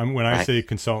cooperating. When I say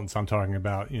consultants, I'm talking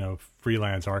about,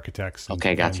 freelance architects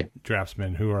and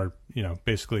draftsmen who are,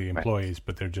 basically employees,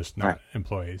 but they're just not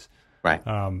employees. Right.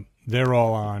 They're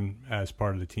all on as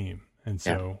part of the team. And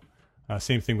so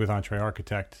same thing with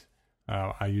EntreArchitect.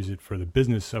 I use it for the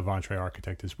business of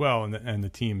EntreArchitect as well, and the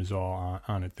team is all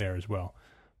on it there as well.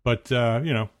 But,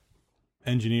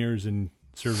 engineers and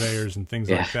surveyors and things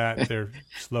like that, they're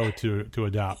slow to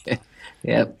adopt.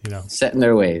 Yep. Set in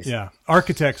their ways. Yeah.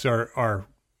 Architects are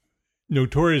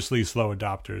notoriously slow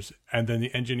adopters, and then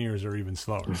the engineers are even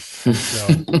slower.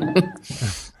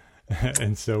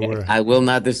 And so I will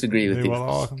not disagree with you.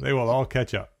 They will all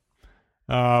catch up.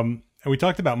 And we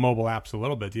talked about mobile apps a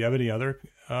little bit. Do you have any other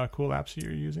cool apps that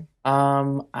you're using?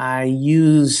 I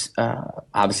use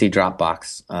obviously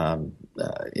Dropbox. I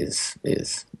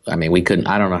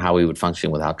don't know how we would function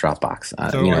without Dropbox.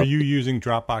 Are you using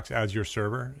Dropbox as your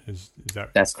server? Is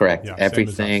that? That's correct.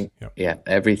 Yeah,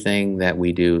 everything that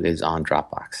we do is on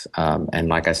Dropbox. And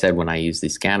like I said, when I use the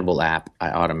Scannable app,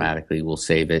 I automatically will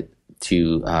save it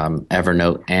to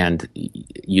Evernote. And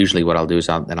usually what I'll do is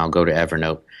I'll go to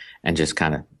Evernote and just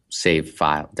kind of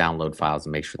download files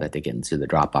and make sure that they get into the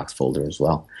Dropbox folder as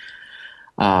well.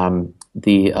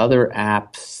 The other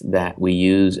apps that we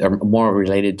use are more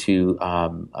related to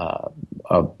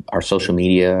our social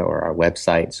media or our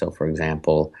website. So, for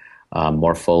example,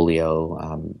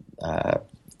 Morpholio,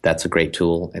 that's a great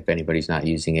tool if anybody's not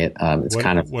using it. What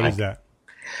is that?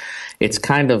 It's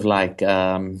kind of like,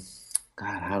 God,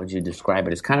 how would you describe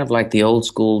it? It's kind of like the old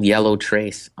school yellow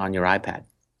trace on your iPad.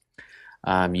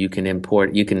 You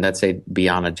can let's say be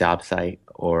on a job site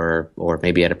or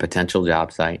maybe at a potential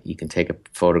job site. You can take a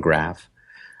photograph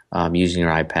using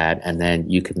your iPad, and then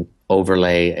you can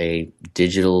overlay a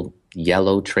digital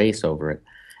yellow trace over it,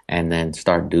 and then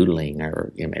start doodling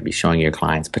or maybe showing your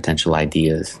clients potential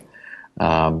ideas.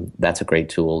 That's a great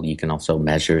tool. You can also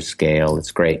measure scale.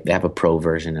 It's great. They have a pro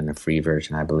version and a free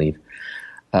version, I believe.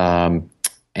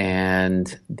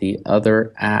 And the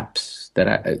other apps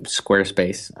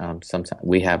Squarespace. Sometimes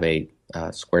we have a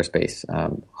Squarespace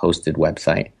hosted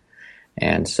website,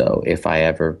 And so if I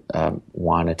ever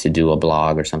wanted to do a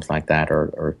blog or something like that,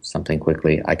 or something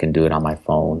quickly, I can do it on my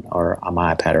phone or on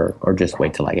my iPad, or just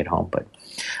wait till I get home. But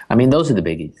I mean, those are the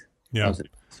biggies. Yeah.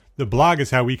 The blog is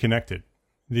how we connected.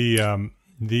 Well,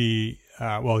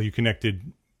 you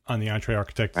connected on the Entre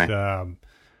Architect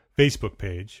Facebook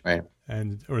page, right,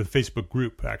 or the Facebook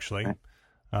group actually, right.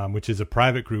 Which is a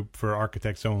private group for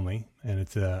architects only, and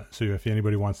it's so if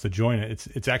anybody wants to join it,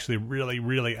 it's actually a really,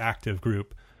 really active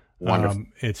group. Wonderful.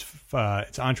 It's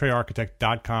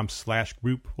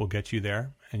entrearchitect.com/group will get you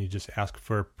there, and you just ask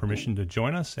for permission to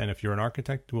join us, and if you're an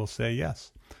architect, we'll say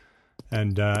yes.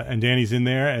 And Danny's in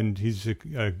there, and he's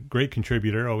a great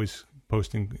contributor, always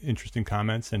posting interesting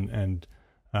comments and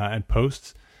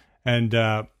posts,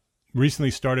 and recently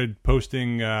started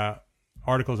posting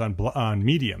articles on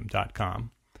Medium.com,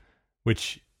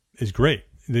 which is great.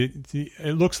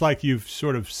 It looks like you've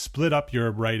sort of split up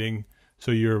your writing. So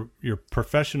your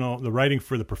professional, the writing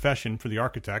for the profession, for the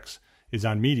architects, is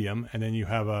on Medium, and then you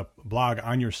have a blog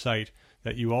on your site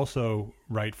that you also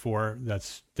write for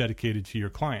that's dedicated to your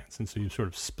clients. And so you sort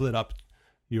of split up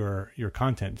your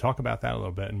content. Talk about that a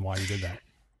little bit and why you did that.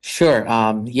 Sure.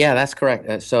 Yeah, that's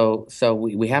correct. So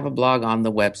we have a blog on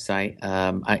the website.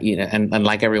 And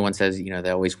like everyone says,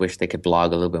 they always wish they could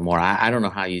blog a little bit more. I don't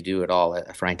know how you do it all.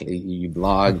 Frankly, you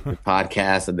blog, the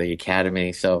podcast, and the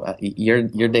academy. So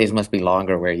your days must be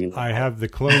longer where you. I have the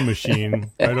clone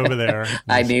machine right over there.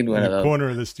 I need one of those. In the corner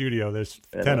of the studio. There's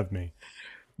 10 of me.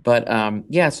 But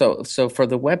so for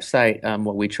the website,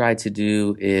 what we try to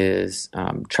do is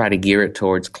try to gear it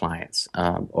towards clients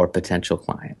or potential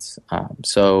clients.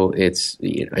 So it's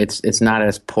not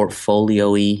as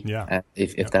portfolio-y,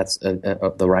 if that's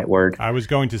the right word. I was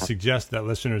going to suggest that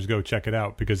listeners go check it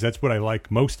out, because that's what I like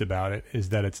most about it, is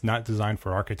that it's not designed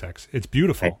for architects. It's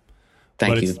beautiful, right.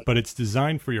 Thank you. But it's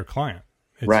designed for your client.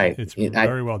 It's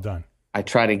very well done. I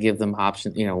try to give them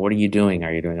options. What are you doing?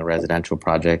 Are you doing a residential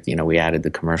project? We added the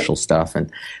commercial stuff,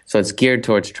 and so it's geared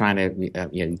towards trying to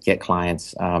get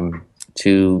clients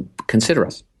to consider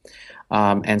us.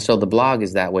 And so the blog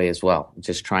is that way as well,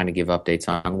 just trying to give updates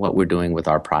on what we're doing with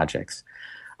our projects.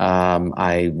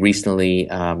 I recently,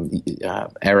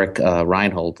 Eric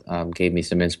Reinhold gave me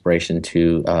some inspiration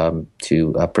to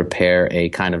prepare a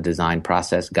kind of design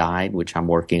process guide, which I'm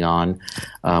working on,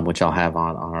 which I'll have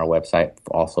on our website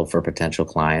also for potential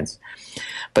clients.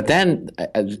 But then,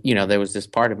 there was this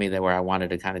part of me where I wanted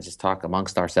to kind of just talk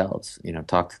amongst ourselves,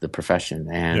 talk to the profession.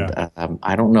 And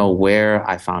I don't know where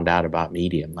I found out about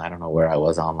Medium. I don't know where I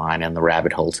was online in the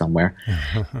rabbit hole somewhere.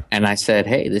 And I said,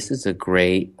 hey, this is a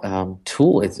great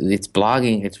tool. It's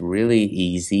blogging. It's really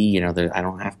easy. I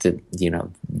don't have to,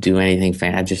 do anything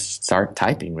fancy. I just start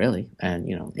typing really, and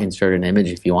insert an image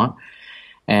if you want.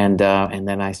 And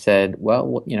then I said, well,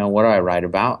 what do I write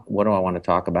about? What do I want to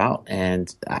talk about?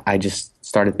 And I just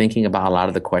started thinking about a lot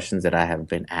of the questions that I have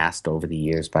been asked over the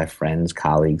years by friends,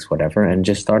 colleagues, whatever, and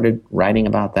just started writing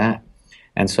about that.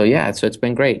 And so it's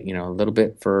been great. A little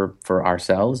bit for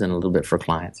ourselves and a little bit for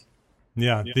clients.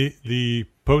 Yeah. The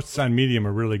posts on Medium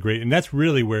are really great, and that's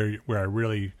really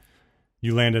where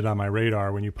you landed on my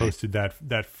radar when you posted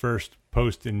that first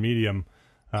post in Medium.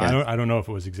 I don't know if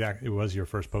it was your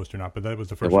first post or not, but that was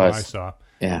the first one I saw.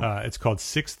 Yeah. It's called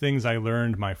 6 Things I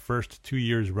Learned My First 2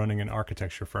 Years Running an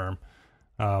Architecture Firm.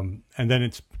 And then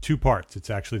it's 2 parts. It's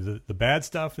actually the bad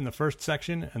stuff in the first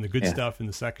section and the good stuff in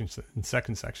the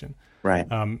second section. Right.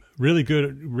 Really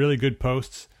good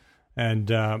posts. And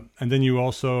then you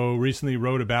also recently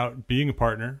wrote about being a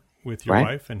partner with your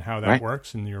wife and how that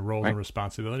works and your role and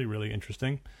responsibility. Really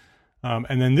interesting.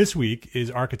 And then this week is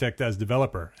Architect as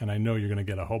Developer. And I know you're going to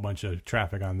get a whole bunch of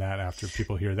traffic on that after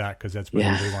people hear that, because that's what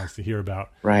everybody wants to hear about.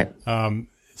 Right.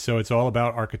 So it's all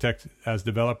about Architect as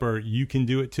Developer. You can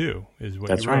do it too, is what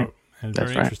you wrote. Right. And it's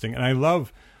very interesting. And I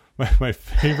love, my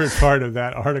favorite part of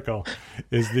that article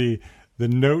is the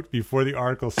note before the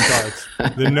article starts.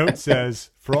 The note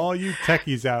says, for all you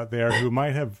techies out there who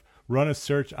might have run a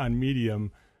search on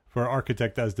Medium for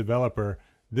Architect as Developer,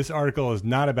 this article is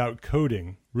not about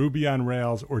coding, Ruby on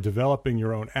Rails, or developing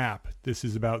your own app. This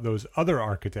is about those other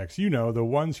architects, the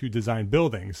ones who design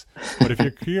buildings. But if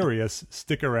you're curious,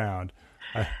 stick around.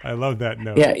 I love that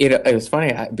note. Yeah, it was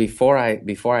funny. Before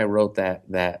I wrote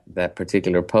that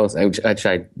particular post, which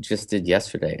I just did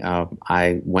yesterday,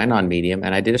 I went on Medium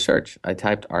and I did a search. I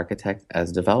typed Architect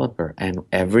as Developer, and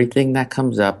everything that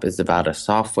comes up is about a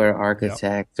software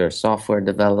architect or software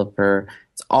developer.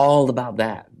 It's all about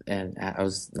that. And I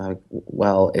was like,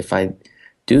 well, if I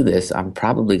do this, I'm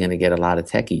probably going to get a lot of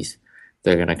techies.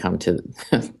 They're going to come to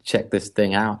check this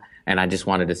thing out. and I just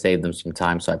wanted to save them some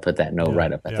time, so I put that note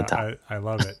right up at the top. I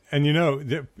love it. And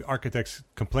the architects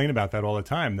complain about that all the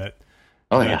time. That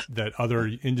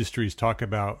other industries talk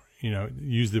about,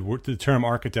 use the term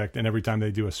architect, and every time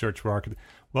they do a search for architect,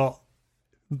 well,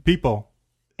 people.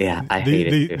 Yeah, I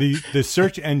hate it. The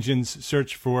search engines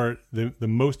search for the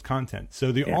most content.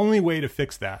 So the only way to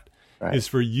fix that is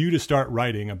for you to start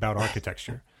writing about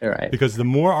architecture. Right. Because the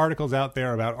more articles out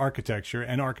there about architecture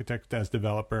and architect as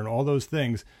developer and all those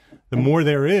things, the more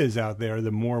there is out there,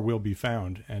 the more will be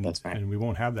found. And That's right. And we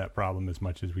won't have that problem as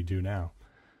much as we do now.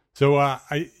 So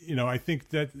I think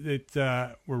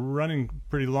that we're running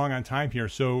pretty long on time here.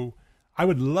 So I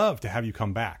would love to have you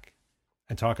come back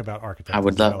and talk about architect.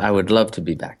 I would love to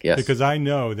be back. Yes, because I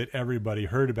know that everybody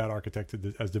heard about architect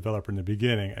as developer in the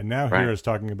beginning, and now here is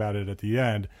talking about it at the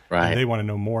end. Right, and they want to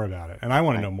know more about it, and I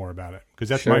want to know more about it because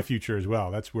that's my future as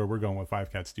well. That's where we're going with Five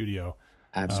Cat Studio.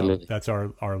 Absolutely, that's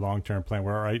our long-term plan.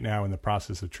 We're right now in the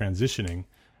process of transitioning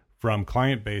from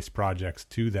client-based projects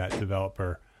to that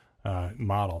developer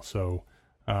model. So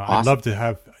awesome. I'd love to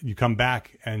have you come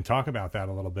back and talk about that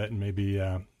a little bit, and maybe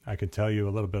I could tell you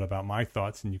a little bit about my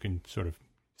thoughts, and you can sort of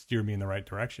steer me in the right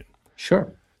direction.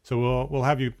 Sure. So we'll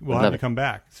have you come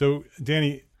back. So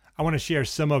Danny, I want to share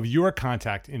some of your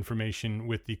contact information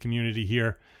with the community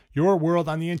here. Your world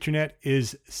on the internet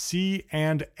is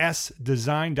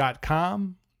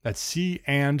candsdesign.com. That's C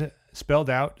and spelled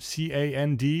out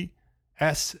CAND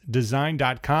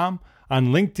design.com. On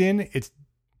LinkedIn, it's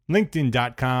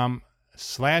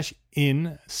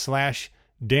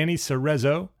linkedin.com/in/Danny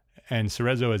Cerezo. And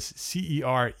Cerezo is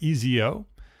CEREZO.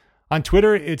 On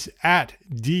Twitter, it's at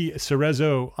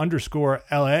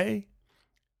 @DCerezo_LA.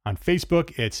 On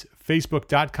Facebook, it's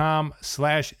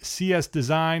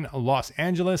facebook.com/CSDesign Los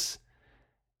Angeles.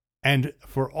 And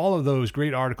for all of those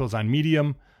great articles on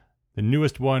Medium, the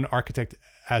newest one, Architect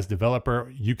as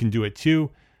Developer, you can do it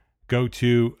too. Go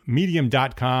to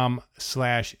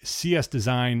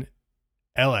medium.com/CSDesign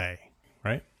LA,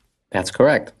 right? That's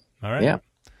correct. All right. Yeah.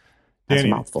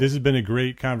 Danny, this has been a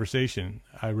great conversation.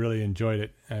 I really enjoyed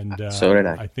it. And so did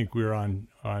I. I think we're on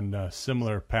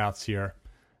similar paths here.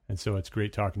 And so it's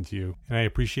great talking to you. And I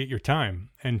appreciate your time.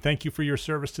 And thank you for your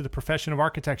service to the profession of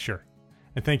architecture.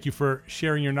 And thank you for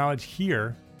sharing your knowledge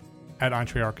here at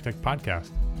Entre Architect Podcast.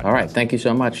 All right. Thank you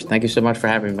so much. Thank you so much for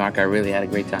having me, Mark. I really had a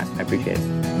great time. I appreciate it.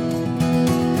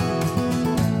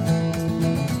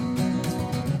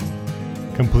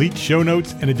 Complete show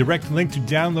notes and a direct link to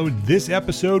download this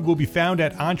episode will be found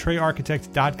at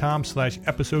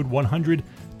entrearchitect.com/episode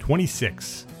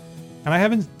 126. And I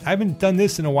haven't done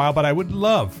this in a while, but I would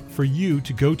love for you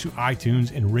to go to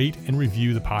iTunes and rate and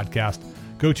review the podcast.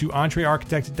 Go to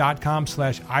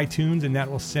entrearchitect.com/iTunes, and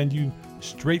that will send you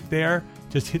straight there.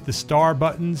 Just hit the star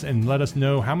buttons and let us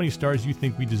know how many stars you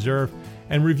think we deserve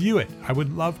and review it. I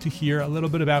would love to hear a little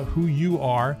bit about who you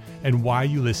are and why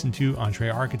you listen to Entre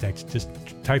Architects. Just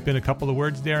type in a couple of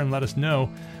words there and let us know.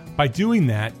 By doing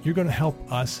that, you're going to help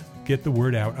us get the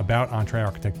word out about Entre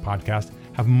Architect Podcast,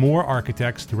 have more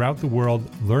architects throughout the world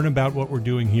learn about what we're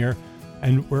doing here,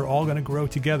 and we're all going to grow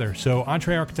together. So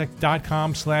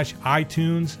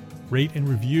entrearchitect.com/iTunes, rate and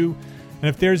review. And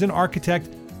if there's an architect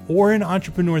or an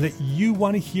entrepreneur that you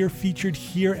want to hear featured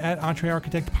here at Entre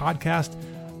Architect Podcast,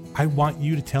 I want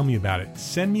you to tell me about it.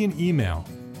 Send me an email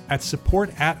at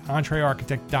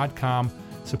support@entrearchitect.com,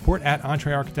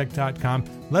 support@entrearchitect.com.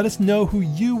 Let us know who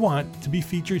you want to be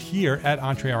featured here at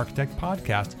Entre Architect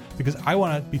Podcast, because I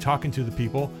want to be talking to the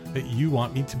people that you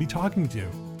want me to be talking to.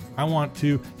 I want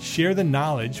to share the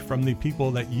knowledge from the people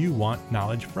that you want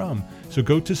knowledge from. So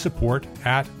go to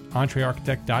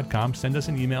support@entrearchitect.com, send us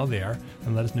an email there,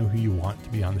 and let us know who you want to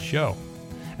be on the show.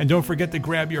 And don't forget to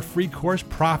grab your free course,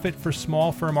 Profit for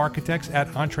Small Firm Architects, at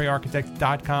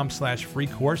entrearchitect.com/free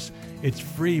course. It's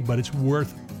free, but it's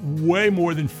worth way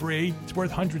more than free. It's worth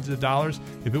hundreds of dollars.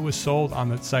 If it was sold on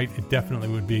the site, it definitely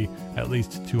would be at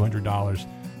least $200.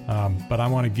 But I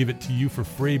want to give it to you for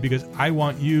free because I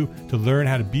want you to learn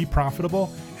how to be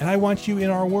profitable, and I want you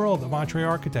in our world of Entre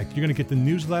Architect. You're going to get the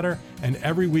newsletter, and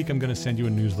every week I'm going to send you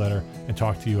a newsletter and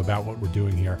talk to you about what we're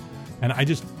doing here. And I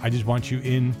just want you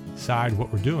inside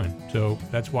what we're doing. So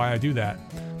that's why I do that.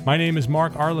 My name is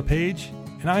Mark R. LePage,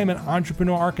 and I am an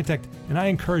entrepreneur architect, and I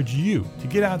encourage you to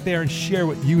get out there and share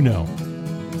what you know.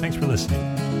 Thanks for listening.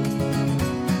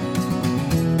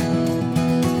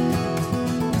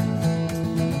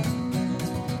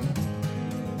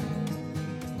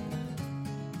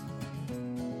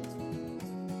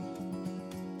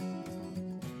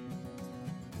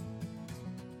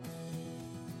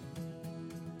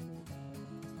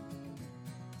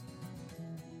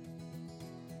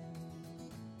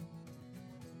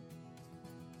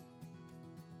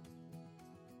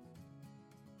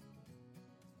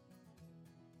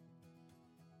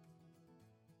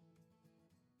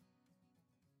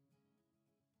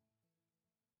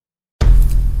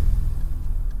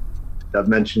 I've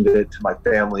mentioned it to my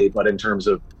family, but in terms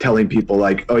of telling people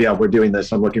like, oh yeah, we're doing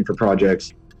this, I'm looking for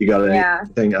projects, you got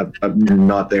anything? I'm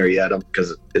not there yet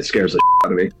because it scares the shit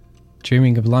out of me.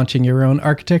 Dreaming of launching your own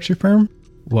architecture firm?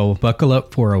 Well, buckle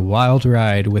up for a wild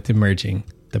ride with Emerging,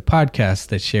 the podcast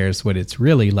that shares what it's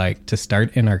really like to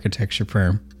start an architecture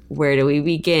firm. Where do we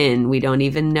begin? We don't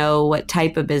even know what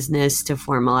type of business to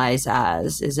formalize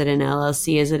as. Is it an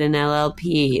LLC? Is it an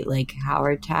LLP? Like, how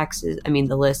are taxes? I mean,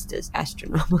 the list is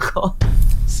astronomical.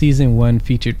 Season 1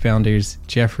 featured founders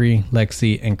Jeffrey,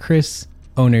 Lexi, and Chris,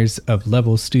 owners of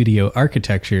Level Studio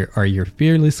Architecture, are your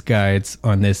fearless guides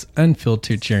on this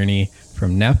unfiltered journey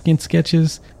from napkin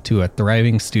sketches to a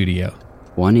thriving studio.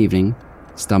 One evening,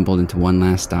 stumbled into one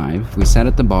last dive, we sat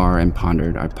at the bar and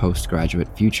pondered our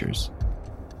postgraduate futures.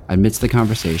 Amidst the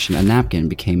conversation, a napkin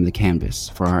became the canvas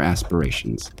for our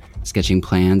aspirations, sketching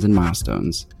plans and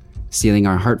milestones, sealing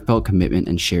our heartfelt commitment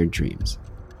and shared dreams.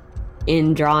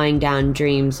 In drawing down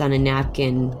dreams on a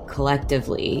napkin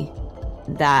collectively,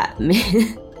 that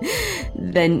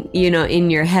then, in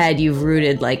your head, you've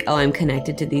rooted like, oh, I'm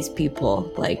connected to these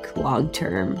people, like long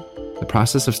term. The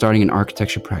process of starting an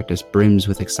architecture practice brims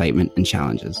with excitement and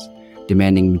challenges,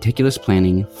 demanding meticulous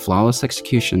planning, flawless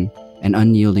execution, and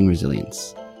unyielding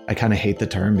resilience. I kind of hate the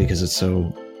term because it's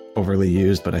so overly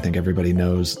used, but I think everybody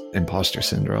knows imposter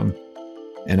syndrome.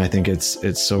 And I think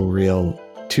it's so real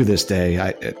to this day.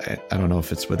 I don't know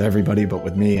if it's with everybody, but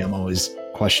with me, I'm always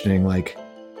questioning like,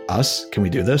 us? Can we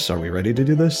do this? Are we ready to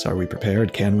do this? Are we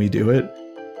prepared? Can we do it?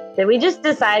 Did we just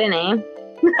decide a name?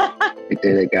 We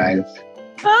did it, guys.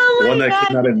 Oh my One that God.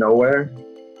 came out of nowhere.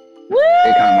 Woo!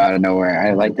 It came out of nowhere.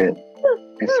 I liked it.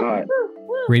 I saw it.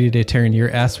 Ready to turn your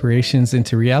aspirations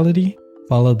into reality?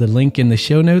 Follow the link in the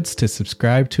show notes to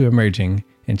subscribe to Emerging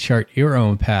and chart your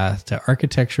own path to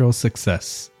architectural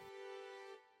success.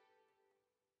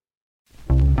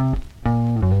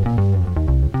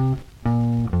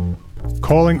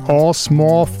 Calling all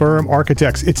small firm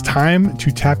architects. It's time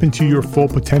to tap into your full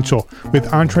potential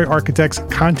with Entree Architects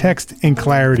Context and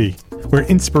Clarity, where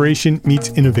inspiration meets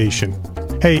innovation.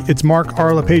 Hey, it's Mark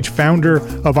R. LePage, founder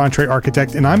of Entree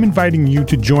Architect, and I'm inviting you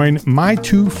to join my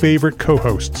two favorite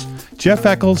co-hosts, Jeff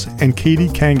Eccles and Katie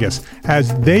Kangas,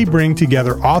 as they bring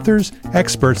together authors,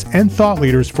 experts, and thought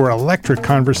leaders for electric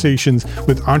conversations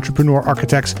with entrepreneur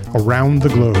architects around the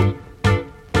globe.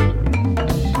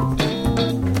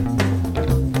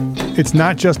 It's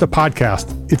not just a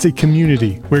podcast, it's a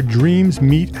community where dreams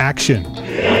meet action.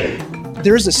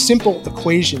 There's a simple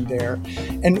equation there.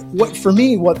 And what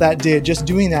that did, just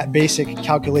doing that basic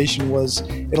calculation, was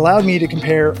it allowed me to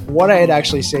compare what I had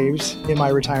actually saved in my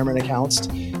retirement accounts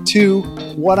to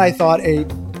what I thought a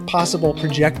possible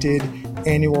projected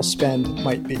annual spend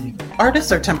might be.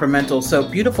 Artists are temperamental, so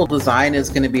beautiful design is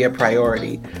going to be a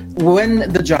priority.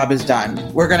 When the job is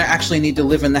done, we're going to actually need to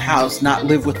live in the house, not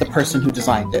live with the person who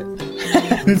designed it.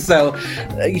 And so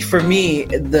for me,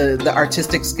 the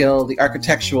artistic skill, the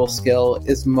architectural skill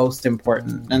is most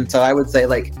important. And so I would say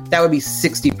that would be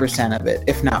 60% of it,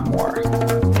 if not more.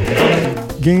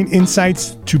 Gain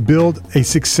insights to build a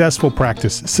successful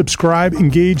practice. Subscribe,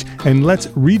 engage, and let's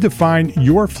redefine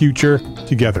your future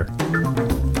together.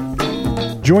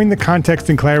 Join the Context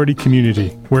and Clarity community,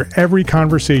 where every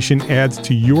conversation adds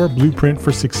to your blueprint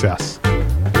for success.